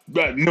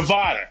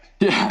 Nevada."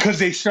 Yeah. Because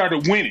they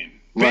started winning.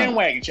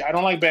 Bandwagon shit. I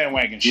don't like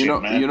bandwagon shit,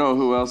 man. You know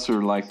who else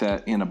are like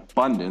that in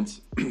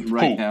abundance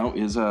now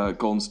is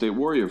Golden State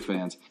Warrior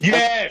fans.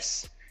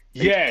 Yes.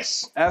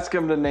 Yes. Ask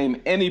them to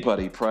name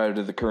anybody prior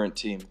to the current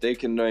team. They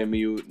can name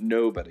you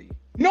nobody.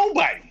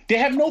 Nobody. They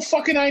have no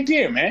fucking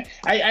idea, man.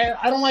 I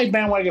don't like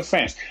bandwagon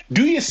fans.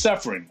 Do your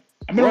suffering.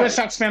 I've been a Red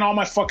Sox fan all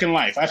my fucking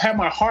life. I've had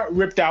my heart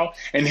ripped out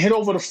and hit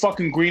over the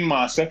fucking Green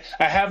Monster.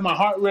 I have my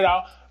heart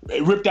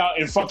ripped out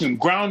and fucking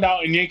ground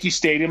out in Yankee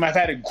Stadium. I've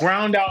had it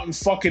ground out in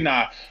fucking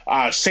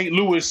St.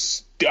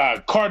 Louis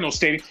Cardinal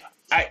Stadium.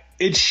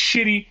 It's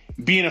shitty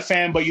being a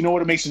fan, but you know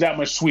what? It makes it that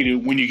much sweeter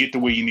when you get the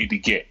way you need to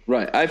get.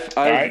 Right. I've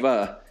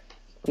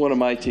one of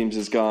my teams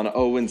has gone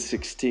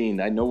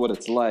 0-16. I know what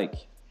it's like.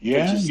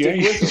 Yeah, just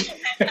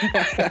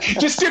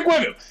stick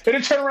with him.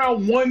 It'll turn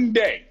around one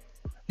day.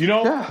 You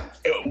know,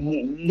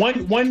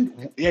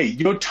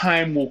 your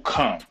time will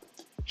come.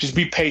 Just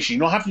be patient.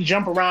 You don't have to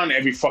jump around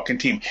every fucking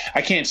team.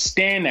 I can't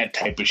stand that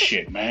type of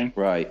shit, man.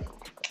 Right.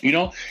 You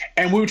know,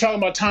 and we were talking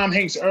about Tom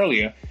Hanks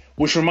earlier,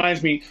 which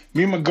reminds me,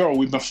 me and my girl,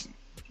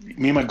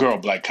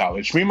 Black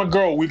College. Me and my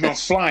girl, we've been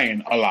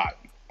flying a lot.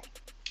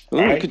 Ooh,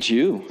 right? Look at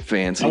you,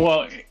 fancy.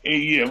 Well,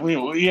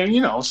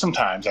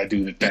 sometimes I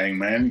do the thing,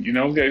 man. You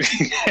know,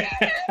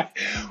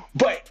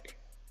 but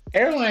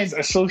airlines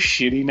are so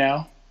shitty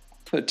now.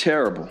 They're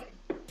terrible.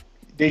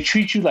 They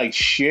treat you like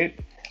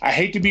shit. I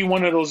hate to be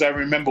one of those I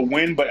remember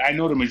when, but I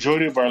know the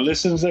majority of our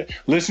listeners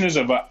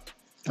of our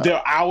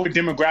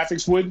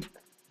demographics would.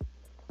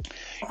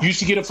 You used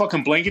to get a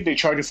fucking blanket, they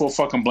charge you for a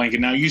fucking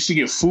blanket. Now, you used to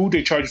get food,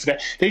 they charge you for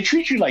that. They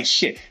treat you like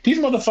shit. These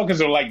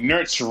motherfuckers are like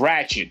Nurse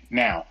Ratched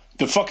now.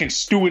 The fucking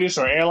stewardess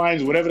or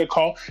airlines, whatever they're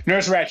called.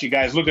 Nurse Ratched,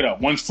 guys, look it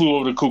up. Once flew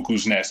over the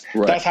cuckoo's nest.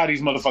 Right. That's how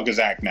these motherfuckers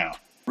act now.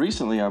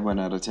 Recently, I went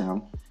out of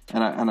town,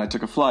 and I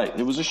took a flight.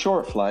 It was a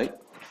short flight.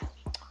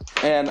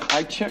 And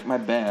I checked my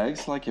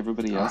bags like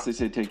everybody else. They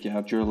say take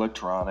out your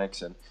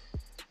electronics and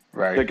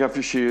take off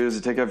your shoes,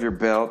 and take off your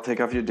belt, take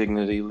off your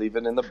dignity, leave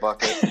it in the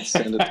bucket, and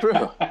send it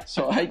through.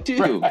 So I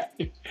do.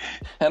 Right.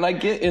 And I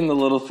get in the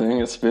little thing,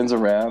 it spins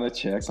around, it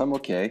checks, I'm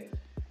okay.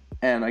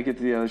 And I get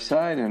to the other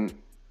side, and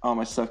all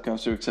my stuff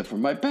comes through except for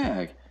my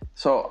bag.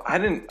 So I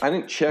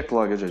didn't check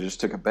luggage. I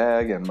just took a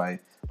bag and my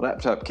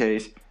laptop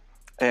case,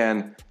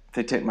 and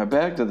they take my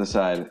bag to the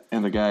side.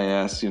 And the guy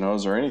asks,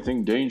 is there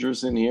anything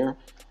dangerous in here?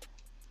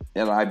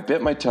 And I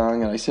bit my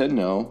tongue and I said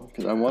no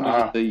because I wanted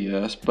to say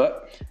yes,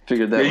 but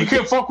figured that. Yeah, you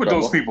can't fuck with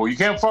those people. You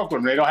can't fuck with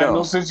them. They don't have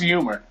no sense of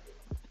humor.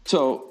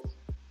 So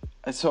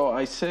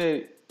I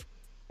say,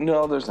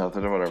 no, there's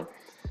nothing or whatever.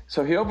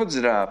 So he opens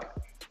it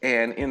up,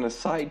 and in the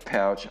side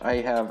pouch I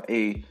have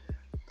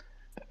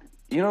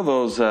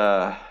those.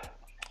 So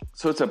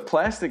it's a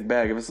plastic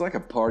bag. It's like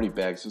a party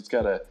bag. So it's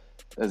got a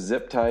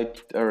zip tie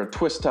or a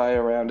twist tie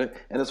around it,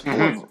 and it's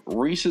full of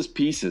Reese's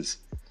Pieces.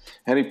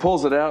 And he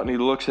pulls it out and he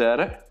looks at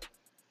it,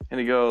 and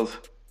he goes,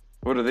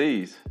 "What are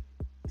these?"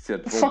 He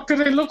said, "The fuck do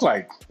they look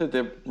like?" I said,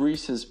 "They're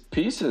Reese's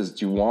Pieces.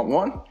 Do you want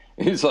one?"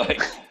 He's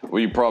like,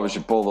 "Well, you probably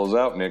should pull those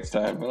out next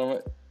time." And I'm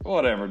like,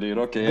 "Whatever, dude.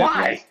 Okay."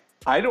 Why?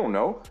 I don't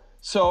know.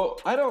 So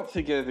I don't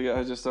think anything. I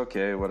was just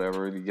okay,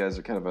 whatever. You guys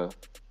are kind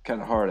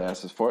of hard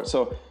asses for it.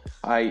 So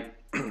I'm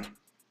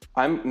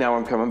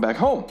coming back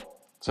home.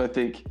 So I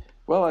think,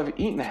 well, I've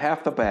eaten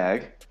half the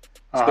bag.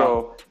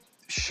 So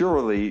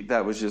surely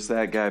that was just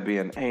that guy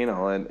being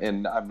anal,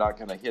 and I'm not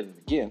going to hit it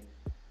again.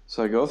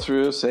 So I go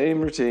through the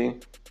same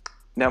routine.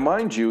 Now,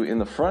 mind you, in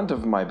the front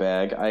of my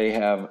bag, I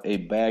have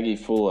a baggie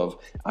full of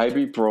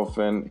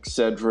ibuprofen,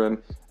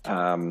 Excedrin,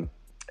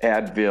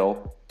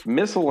 Advil,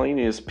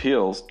 miscellaneous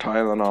pills,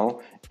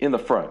 Tylenol, in the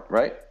front,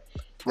 right?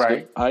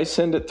 Right. So I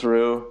send it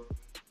through.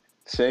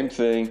 Same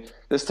thing.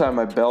 This time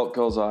my belt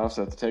goes off,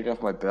 so I have to take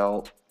off my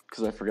belt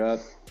because I forgot.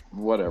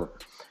 Whatever.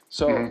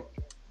 So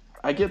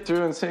I get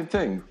through and same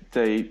thing.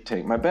 They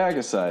take my bag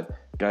aside.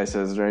 Guy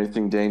says, "Is there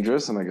anything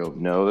dangerous?" And I go,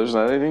 "No, there's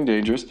not anything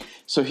dangerous."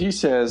 So he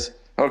says,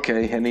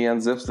 "Okay," and he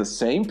unzips the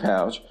same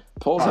pouch,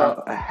 pulls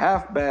out a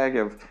half bag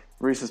of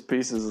Reese's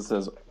Pieces and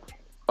says,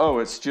 "Oh,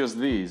 it's just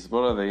these.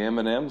 What are they,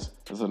 M&Ms?"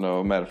 I said,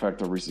 "No, matter of fact,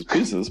 they're Reese's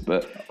Pieces."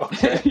 But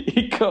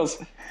he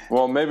goes,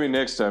 "Well, maybe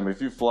next time,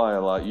 if you fly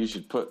a lot, you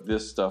should put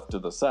this stuff to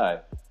the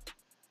side."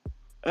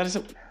 And I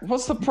said,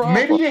 "What's the problem?"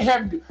 Maybe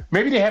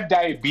they have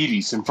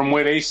diabetes, and from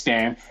where they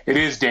stand, it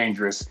is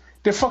dangerous.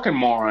 They're fucking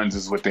morons,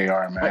 is what they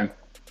are, man.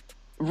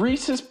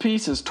 Reese's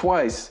Pieces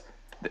twice.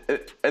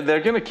 They're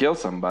gonna kill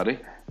somebody.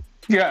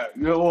 Yeah,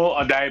 well,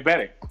 a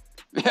diabetic.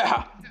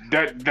 Yeah.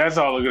 That's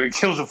all they're gonna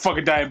kill, a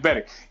fucking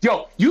diabetic.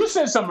 Yo, you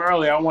said something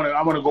earlier. I want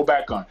to go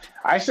back on.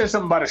 I said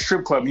something about a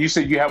strip club. You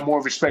said you have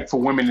more respect for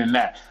women than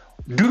that.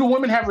 Do the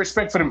women have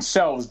respect for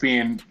themselves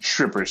being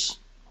strippers?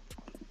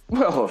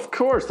 Well, of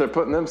course, they're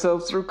putting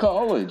themselves through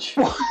college.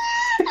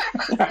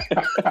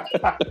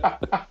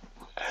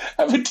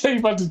 I'm going to tell you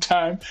about the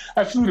time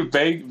I flew to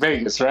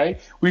Vegas,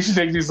 right? We used to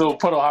take these little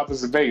puddle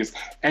hoppers to Vegas.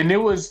 And it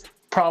was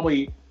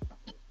probably,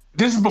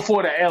 this is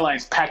before the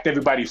airlines packed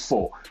everybody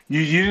full.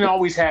 You didn't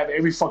always have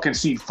every fucking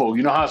seat full.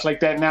 You know how it's like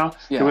that now?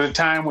 Yeah. There was a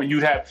time when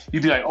you'd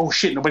be like, "Oh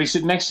shit, nobody's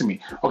sitting next to me."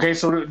 Okay,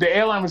 so the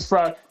airplane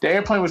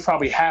was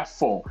probably half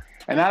full.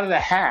 And out of the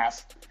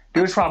half,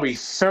 there was probably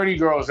 30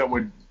 girls that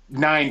were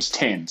 9s,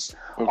 10s.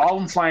 Okay. All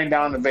of them flying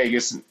down to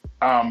Vegas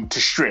to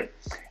strip.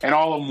 And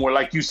all of them were,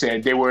 like you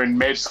said, they were in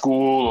med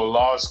school or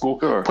law school,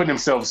 putting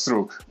themselves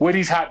through. Where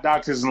these hot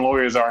doctors and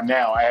lawyers are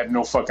now, I have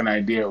no fucking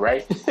idea,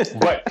 right?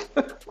 But,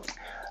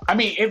 I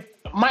mean, if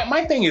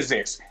my thing is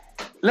this.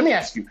 Let me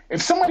ask you,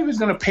 if somebody was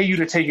going to pay you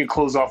to take your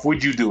clothes off,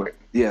 would you do it?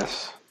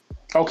 Yes.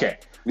 Okay.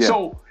 Yeah.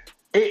 So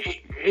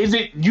is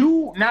it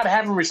you not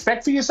having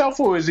respect for yourself,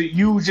 or is it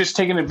you just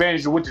taking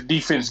advantage of what the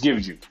defense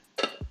gives you?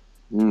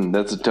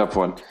 That's a tough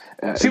one.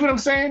 See what I'm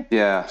saying?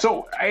 Yeah.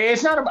 So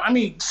it's not about,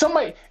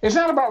 it's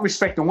not about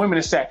respecting women.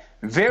 It's that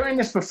they're in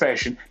this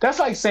profession. That's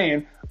like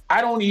saying,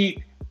 I don't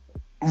eat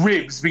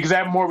ribs because I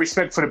have more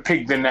respect for the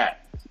pig than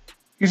that.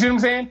 You see what I'm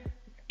saying?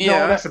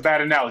 Yeah. No, that's a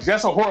bad analogy.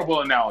 That's a horrible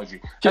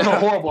analogy. That's a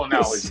horrible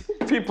analogy.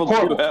 People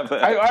do have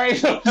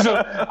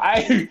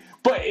that.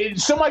 But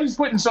somebody's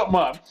putting something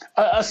up.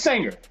 A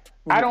singer.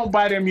 I don't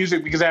buy their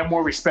music because I have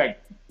more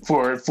respect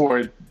for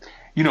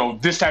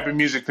this type of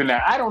music than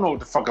that. I don't know what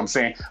the fuck I'm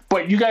saying,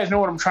 but you guys know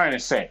what I'm trying to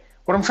say.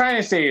 What I'm trying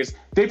to say is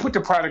they put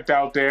the product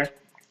out there,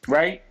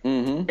 right?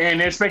 Mm-hmm. And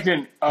they're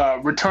expecting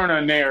a return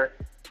on their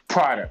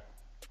product.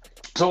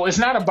 So it's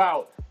not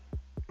about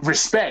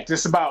respect.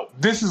 It's about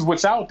this is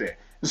what's out there.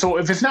 So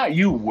if it's not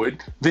you,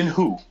 Wood, then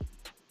who?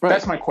 Right.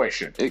 That's my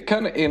question. It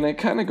kind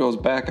of goes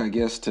back, I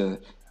guess, to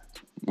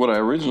what I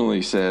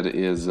originally said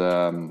is,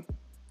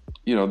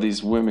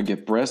 these women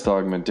get breast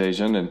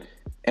augmentation, and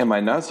am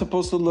I not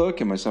supposed to look?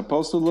 Am I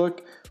supposed to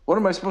look? What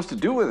am I supposed to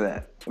do with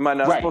that? Am I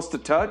not supposed to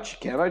touch?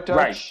 Can I touch?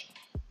 Right.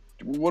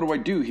 What do I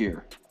do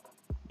here?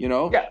 Yeah.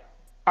 All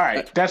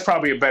right. That's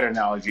probably a better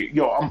analogy.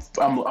 Yo,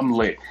 I'm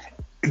lit.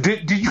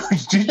 Did you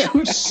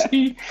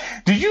see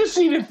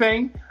the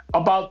thing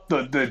about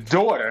the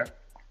daughter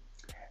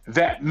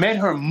that met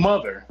her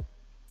mother?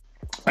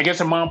 I guess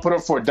her mom put her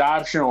for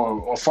adoption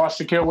or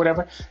foster care or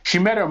whatever. She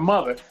met her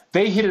mother.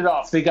 They hit it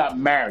off. They got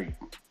married.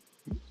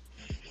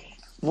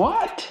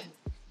 What?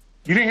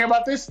 You didn't hear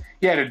about this?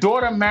 Yeah, the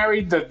daughter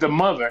married the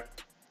mother.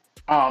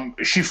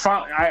 She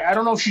found, I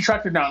don't know if she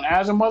tracked her down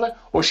as a mother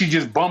or she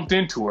just bumped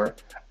into her.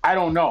 I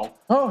don't know.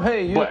 Oh,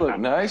 hey, you look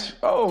nice.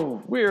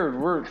 Oh,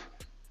 weird.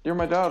 You're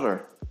my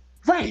daughter.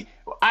 Right.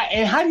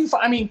 And how do you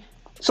find,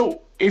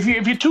 so if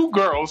you're two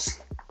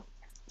girls,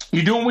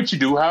 you're doing what you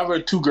do,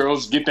 however two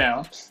girls get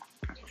down,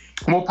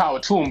 more power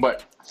to them.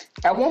 But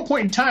at one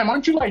point in time,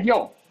 aren't you like,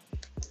 yo,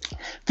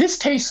 this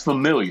tastes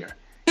familiar?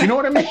 You know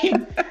what I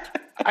mean?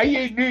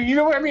 You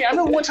know what I mean? I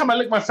remember one time I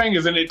licked my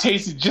fingers and it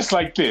tasted just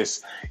like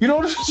this. You know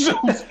what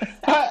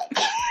I'm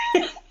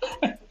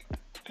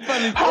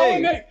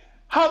saying?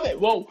 How they?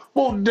 Well,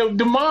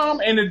 the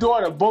mom and the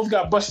daughter both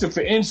got busted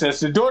for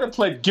incest. The daughter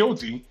pled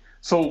guilty,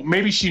 so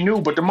maybe she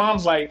knew, but the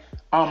mom's like,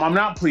 I'm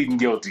not pleading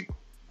guilty.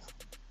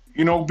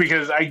 You know,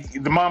 because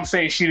the mom's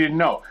saying she didn't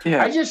know.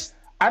 Yeah.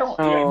 I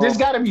don't. There's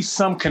got to be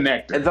some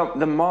connector.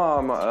 The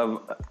mom,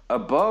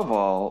 above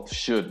all,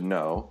 should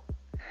know.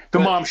 The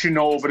mom should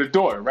know over the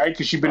daughter, right?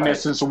 Because she's been there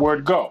since the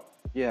word go.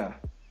 Yeah.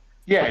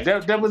 Yeah,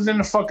 that was in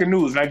the fucking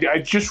news, and I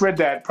just read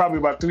that probably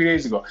about 3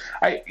 days ago.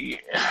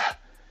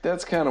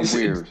 That's kind of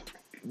weird.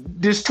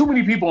 There's too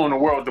many people in the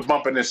world to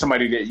bump into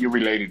somebody that you're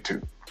related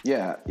to.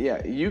 Yeah.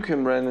 You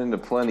can run into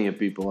plenty of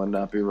people and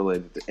not be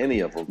related to any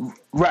of them.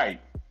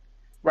 Right.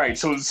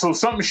 So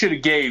something should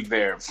have gave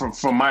there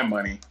for my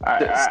money.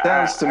 It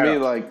sounds to me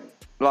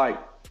like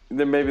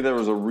maybe there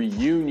was a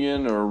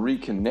reunion or a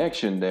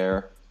reconnection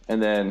there,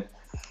 and then,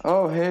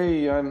 oh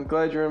hey, I'm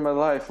glad you're in my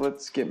life.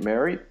 Let's get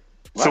married.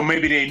 So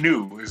maybe they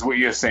knew, is what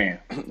you're saying.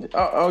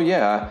 Oh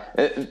yeah.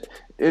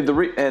 And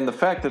the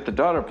fact that the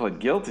daughter pled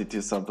guilty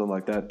to something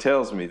like that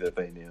tells me that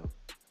they knew.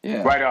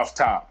 Yeah. Right off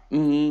top.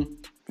 Mm-hmm.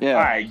 Yeah.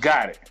 All right,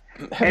 got it.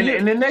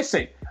 And the next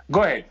thing,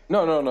 go ahead.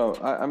 No.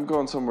 I'm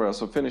going somewhere else.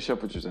 So finish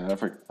up what you're saying.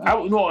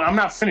 No, I'm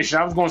not finishing.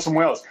 I was going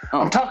somewhere else. Oh.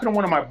 I'm talking to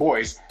one of my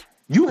boys.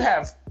 You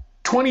have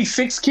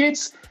 26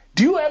 kids.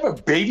 Do you ever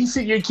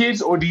babysit your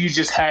kids, or do you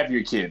just have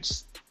your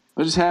kids?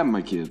 I just have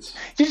my kids.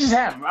 You just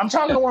have them. I'm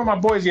talking to one of my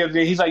boys the other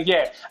day. He's like,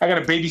 yeah, I got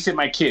to babysit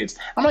my kids.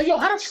 I'm like, yo,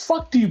 how the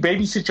fuck do you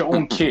babysit your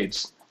own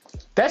kids?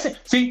 That's it.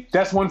 See,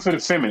 that's one for the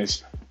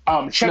feminists.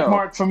 Check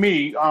mark for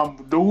me.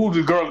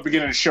 The girl at the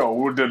beginning of the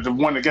show, the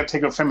one that got to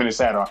take her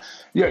feminist hat on.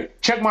 Yeah,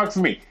 check mark for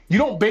me. You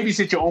don't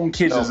babysit your own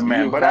kids as a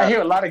man, but I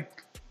hear a lot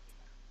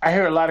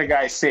of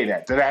guys say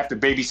that I have to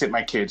babysit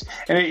my kids,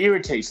 and it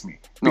irritates me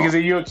because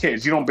they're your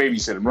kids. You don't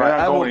babysit them. Right?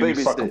 I will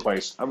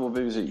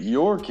babysit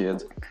your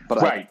kids,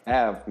 but I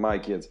have my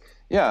kids.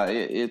 Yeah,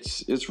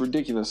 it's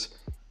ridiculous.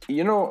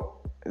 You know,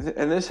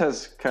 and this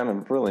has kind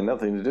of really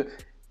nothing to do.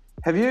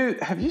 Have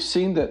you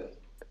seen that?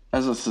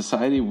 As a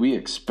society, we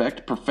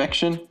expect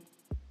perfection.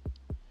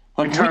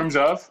 Like in terms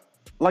of?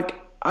 Like,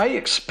 I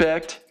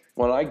expect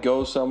when I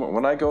go somewhere,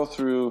 when I go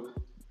through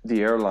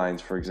the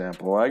airlines, for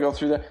example, when I go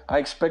through that, I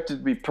expect it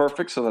to be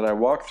perfect so that I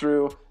walk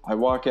through, I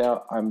walk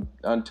out, I'm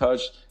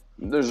untouched.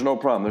 There's no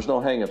problem. There's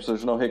no hangups.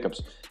 There's no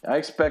hiccups. I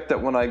expect that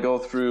when I go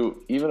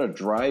through even a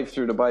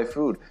drive-through to buy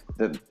food,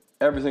 that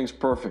everything's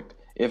perfect.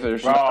 If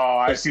there's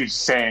I see what you're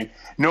saying.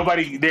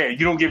 Nobody there.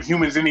 You don't give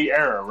humans any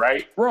error,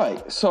 right?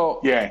 Right. So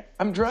yeah,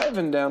 I'm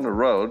driving down the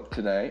road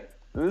today.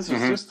 This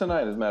was just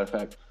tonight, as a matter of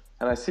fact,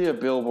 and I see a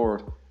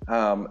billboard,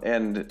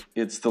 and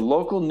it's the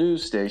local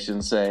news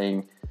station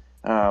saying,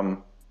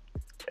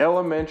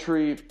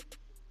 "Elementary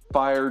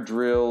fire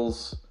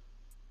drill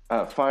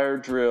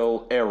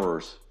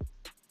errors."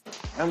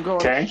 I'm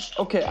going,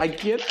 okay, I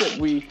get that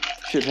we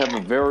should have a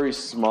very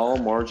small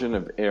margin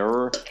of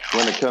error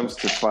when it comes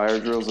to fire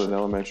drills in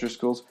elementary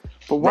schools.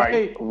 But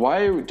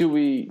why do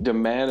we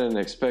demand and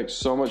expect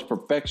so much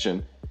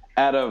perfection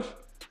out of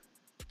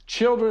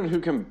children who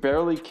can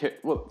barely care?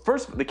 Well,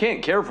 first, they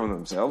can't care for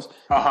themselves.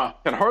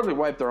 Can hardly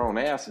wipe their own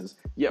asses.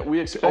 Yet we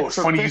expect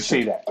perfection. Funny you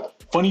say that.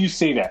 Funny you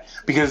say that.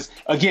 Because,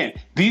 again,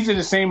 these are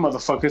the same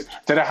motherfuckers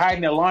that are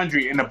hiding their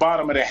laundry in the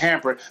bottom of the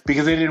hamper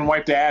because they didn't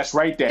wipe their ass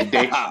right that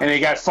day and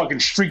they got fucking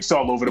streaks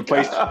all over the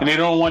place and they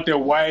don't want their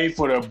wife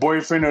or their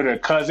boyfriend or their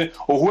cousin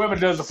or whoever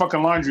does the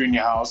fucking laundry in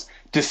your house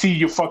to see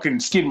your fucking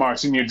skid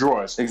marks in your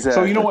drawers.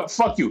 Exactly. So you know what?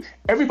 Fuck you.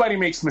 Everybody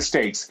makes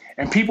mistakes.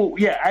 And people,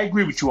 I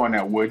agree with you on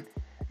that, Wood.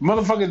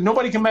 Motherfuckers,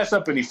 nobody can mess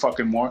up any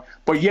fucking more,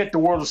 but yet the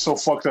world is so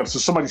fucked up, so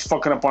somebody's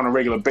fucking up on a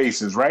regular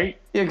basis, right?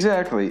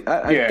 Exactly.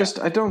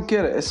 I don't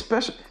get it.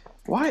 Especially,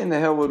 why in the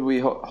hell would we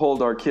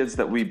hold our kids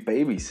that we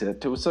babysit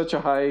to such a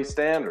high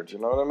standard? You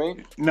know what I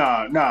mean?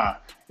 Nah.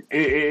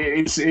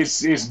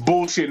 It's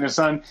bullshit,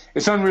 and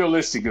it's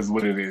unrealistic, is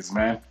what it is,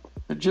 man.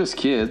 They're just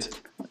kids.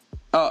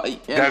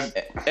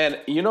 And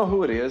you know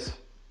who it is?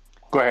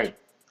 Go ahead.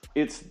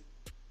 It's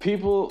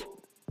people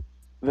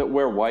that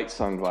wear white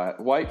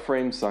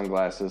frame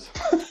sunglasses.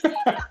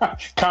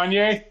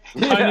 Kanye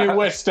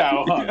West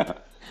style, huh? Yeah.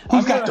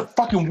 He's got the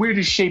fucking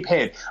weirdest shaped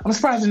head. I'm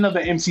surprised none of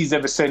the MC's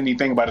ever said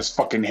anything about his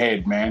fucking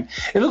head, man.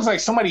 It looks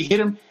like somebody hit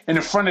him in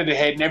the front of the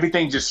head and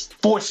everything just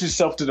forced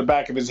itself to the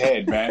back of his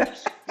head, man.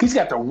 He's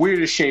got the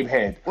weirdest shaped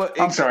head. Well,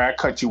 I'm sorry, I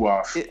cut you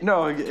off.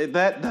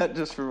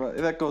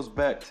 That goes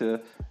back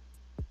to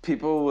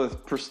people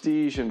with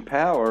prestige and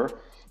power.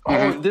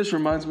 This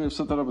reminds me of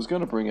something I was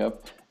going to bring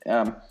up.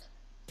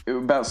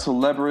 About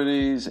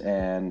celebrities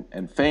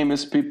and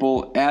famous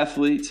people,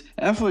 athletes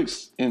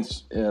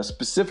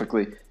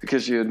specifically,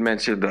 because you had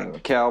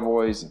mentioned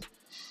Cowboys and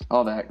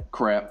all that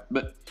crap.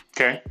 But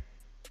have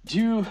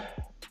you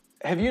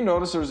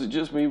noticed, or is it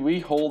just me, we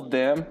hold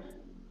them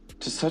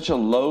to such a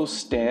low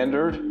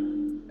standard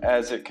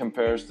as it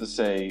compares to,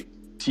 say,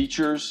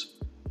 teachers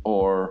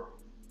or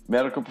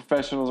medical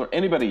professionals or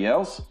anybody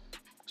else?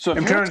 So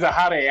in terms of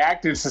how they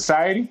act in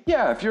society?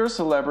 Yeah, if you're a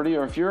celebrity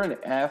or if you're an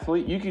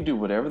athlete, you can do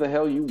whatever the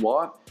hell you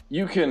want.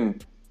 You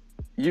can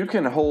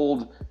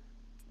hold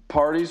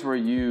parties where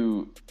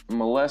you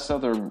molest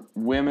other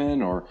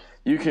women or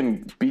you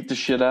can beat the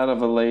shit out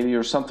of a lady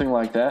or something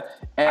like that.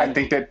 And I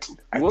think that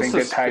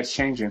tide's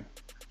changing.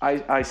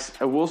 I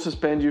will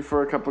suspend you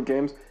for a couple of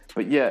games,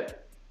 but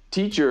yet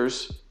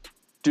teachers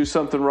do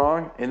something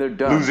wrong and they're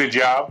done. Lose a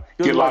job,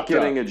 Good luck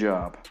getting a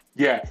job.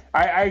 Yeah,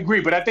 I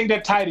agree, but I think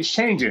that tide is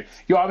changing.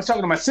 Yo, I was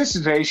talking to my sister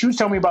today. She was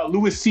telling me about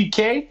Louis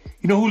C.K.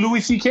 You know who Louis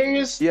C.K.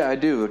 is? Yeah, I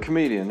do. The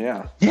comedian,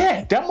 yeah.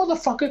 Yeah, that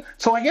motherfucker.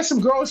 So I guess some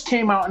girls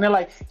came out and they're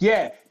like,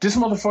 yeah, this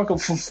motherfucker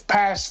for the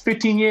past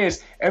 15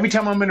 years, every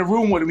time I'm in a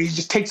room with him, he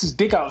just takes his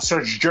dick out and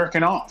starts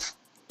jerking off.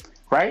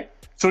 Right?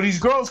 So these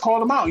girls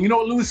called him out. You know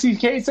what Louis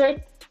C.K.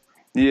 said?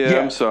 Yeah,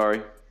 I'm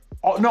sorry.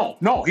 Oh,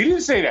 no, he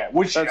didn't say that,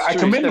 which I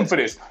commend him for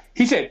this.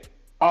 He said,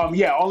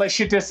 yeah, all that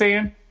shit they're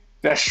saying,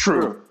 that's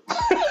true.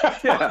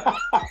 Yeah.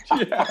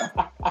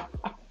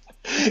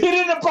 He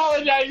didn't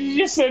apologize. He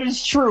just said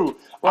it's true.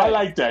 Right. I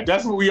like that.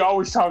 That's what we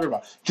always talk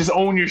about. Just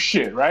own your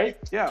shit, right?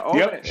 Yeah.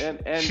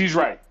 Yep. And she's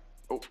right.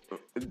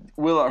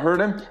 Will it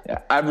hurt him?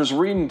 I was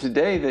reading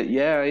today that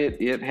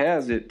it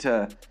has it.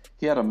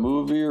 He had a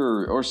movie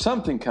or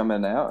something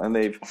coming out, and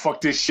they've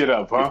fucked this shit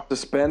up, huh?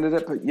 Suspended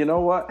it, but you know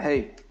what?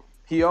 Hey,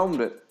 he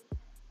owned it.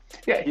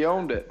 Yeah, he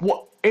owned it.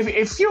 Well,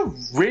 if you're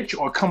rich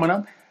or coming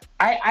up,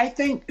 I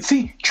think,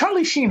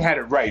 Charlie Sheen had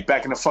it right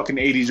back in the fucking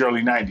 80s,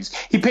 early 90s.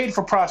 He paid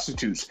for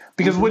prostitutes.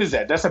 Because what is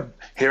that?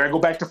 Here I go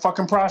back to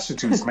fucking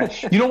prostitutes, man.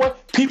 You know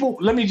what? People,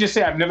 let me just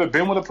say, I've never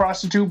been with a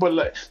prostitute, but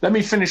let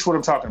me finish what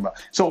I'm talking about.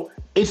 So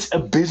it's a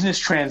business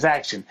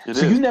transaction.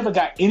 You never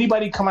got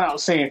anybody coming out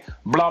saying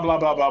blah, blah,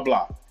 blah, blah,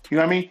 blah. You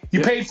know what I mean?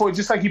 You paid for it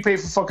just like you paid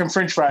for fucking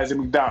French fries at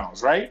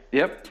McDonald's, right?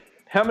 Yep.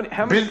 How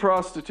many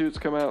prostitutes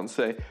come out and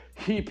say,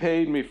 he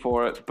paid me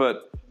for it,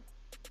 but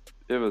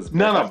it was bad.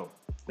 None of them.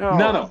 No,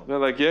 none of them. They're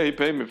like, yeah, he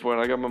paid me for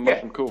it. I got my money.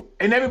 I'm cool.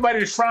 And everybody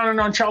was frowning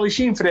on Charlie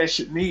Sheen for that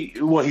shit. And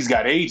he's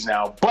got AIDS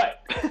now,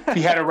 but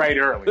he had it right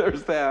early.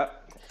 There's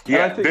that.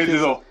 Yeah, I think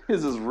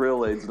his is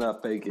real AIDS,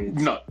 not fake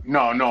AIDS. No,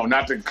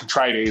 not the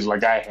contrite AIDS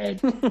like I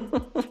had.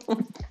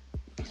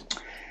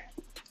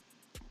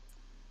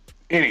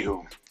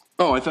 Anywho.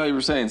 Oh, I thought you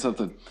were saying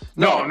something.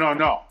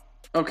 No.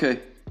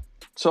 Okay.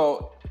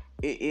 So,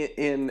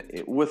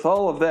 with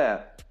all of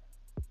that,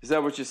 is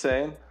that what you're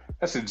saying?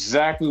 That's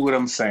exactly what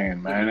I'm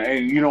saying, man.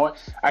 And you know what?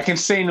 I can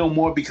say no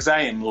more because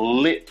I am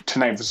lit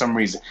tonight for some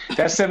reason.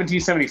 That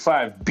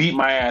 1775 beat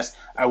my ass.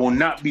 I will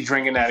not be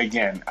drinking that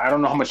again. I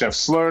don't know how much I've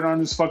slurred on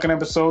this fucking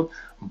episode,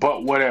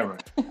 but whatever.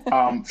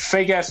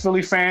 Fake-ass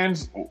Philly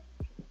fans,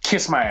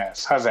 kiss my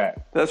ass. How's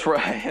that? That's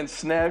right. And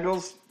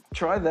Snaggles,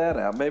 try that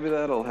out. Maybe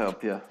that'll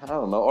help you. I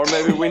don't know. Or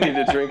maybe we need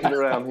to drink it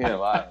around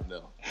him. I don't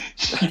know.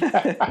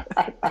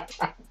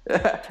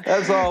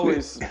 As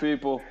always,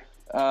 people,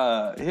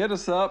 hit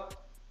us up.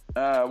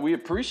 We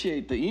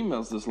appreciate the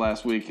emails this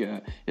last week.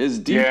 As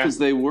deep as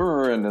they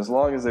were and as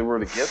long as they were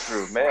to get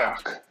through, man,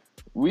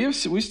 we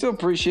still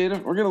appreciate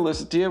it. We're going to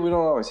listen to you. We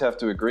don't always have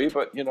to agree,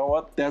 but you know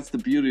what? That's the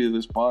beauty of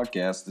this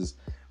podcast is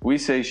we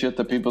say shit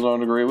that people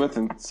don't agree with,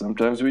 and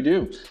sometimes we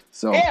do.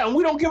 So yeah, and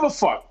we don't give a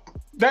fuck.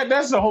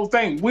 That's the whole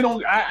thing. We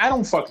don't. I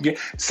don't fucking get.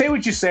 Say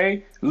what you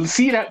say.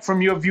 See that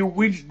from your view.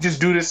 We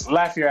just do this.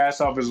 Laugh your ass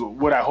off is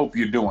what I hope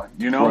you're doing.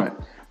 You know.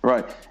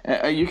 Right.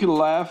 You can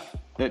laugh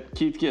at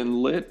Keith getting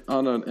lit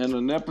in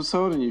an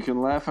episode, and you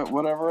can laugh at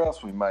whatever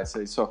else we might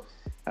say. So,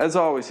 as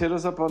always, hit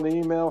us up on the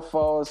email.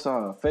 Follow us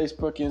on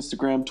Facebook,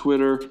 Instagram,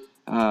 Twitter,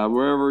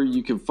 wherever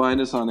you can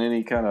find us on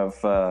any kind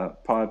of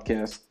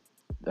podcast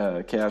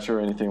catcher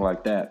or anything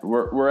like that.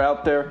 We're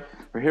out there.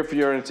 We're here for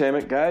your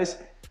entertainment, guys.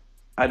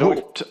 Go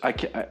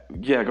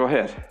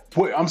ahead.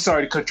 Wait, I'm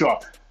sorry to cut you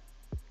off.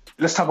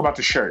 Let's talk about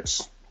the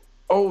shirts.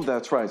 Oh,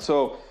 that's right.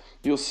 So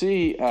you'll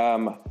see.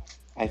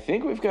 I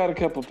think we've got a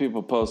couple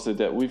people posted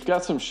that we've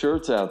got some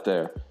shirts out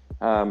there.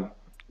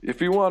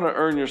 If you want to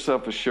earn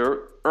yourself a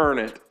shirt, earn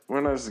it. We're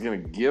not just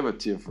going to give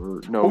it to you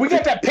for no. Well, we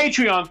got that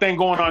Patreon thing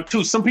going on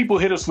too. Some people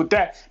hit us with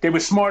that. They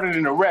were smarter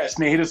than the rest,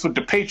 and they hit us with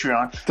the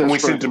Patreon, and we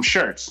sent them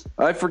shirts.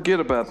 I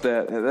forget about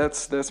that.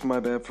 That's my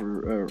bad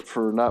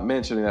for not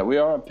mentioning that. We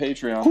are on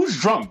Patreon.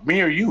 Who's drunk,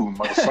 me or you,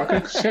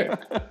 motherfucker? Shit.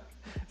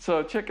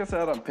 So check us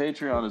out on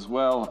Patreon as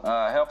well.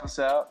 Help us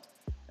out.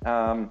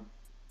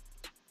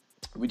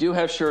 We do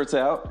have shirts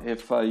out.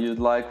 If you'd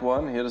like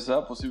one, hit us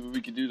up. We'll see what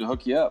we can do to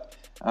hook you up.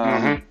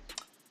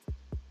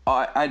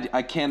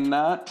 I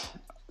cannot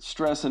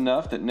stress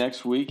enough that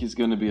next week is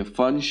going to be a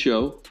fun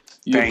show.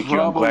 Thank you.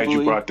 I'm glad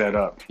you brought that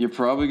up. You're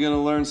probably going to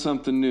learn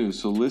something new.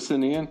 So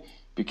listen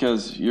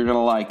because you're going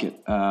to like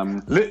it.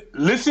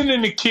 Listen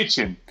in the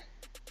kitchen.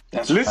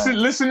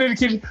 Listen in the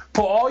kitchen.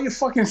 Put all your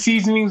fucking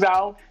seasonings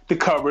out the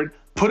cupboard.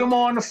 Put them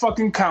on the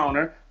fucking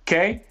counter.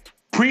 Okay?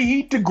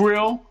 Preheat the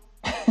grill.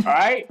 All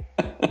right?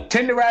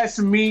 Tenderize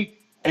some meat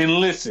and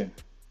listen.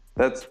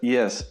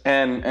 Yes.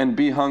 And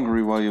be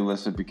hungry while you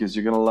listen because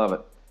you're going to love it.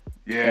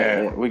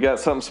 Yeah. We got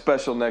something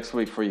special next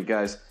week for you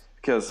guys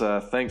because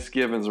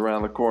Thanksgiving's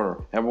around the corner,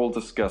 and we'll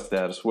discuss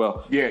that as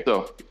well. Yeah.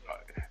 So,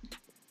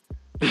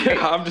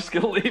 I'm just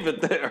going to leave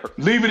it there.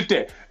 Leave it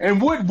there.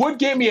 And Wood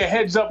gave me a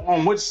heads up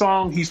on what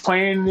song he's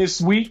playing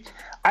this week.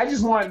 I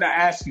just wanted to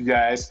ask you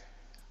guys,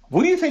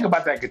 what do you think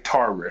about that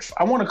guitar riff?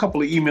 I want a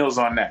couple of emails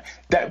on that.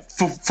 That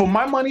for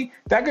my money,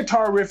 that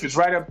guitar riff is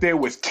right up there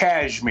with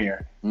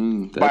Kashmir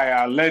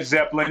by Led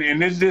Zeppelin,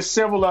 and there's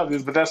several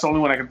others, but that's the only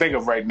one I can think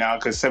of right now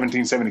because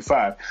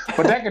 1775.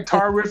 But that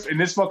guitar riff in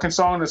this fucking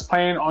song that's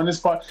playing on this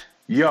part,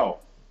 yo,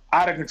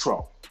 out of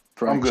control.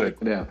 I'm good.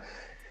 Yeah.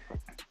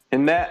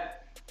 And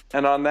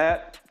on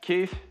that,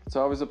 Keith, it's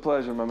always a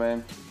pleasure, my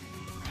man.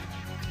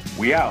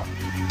 We out.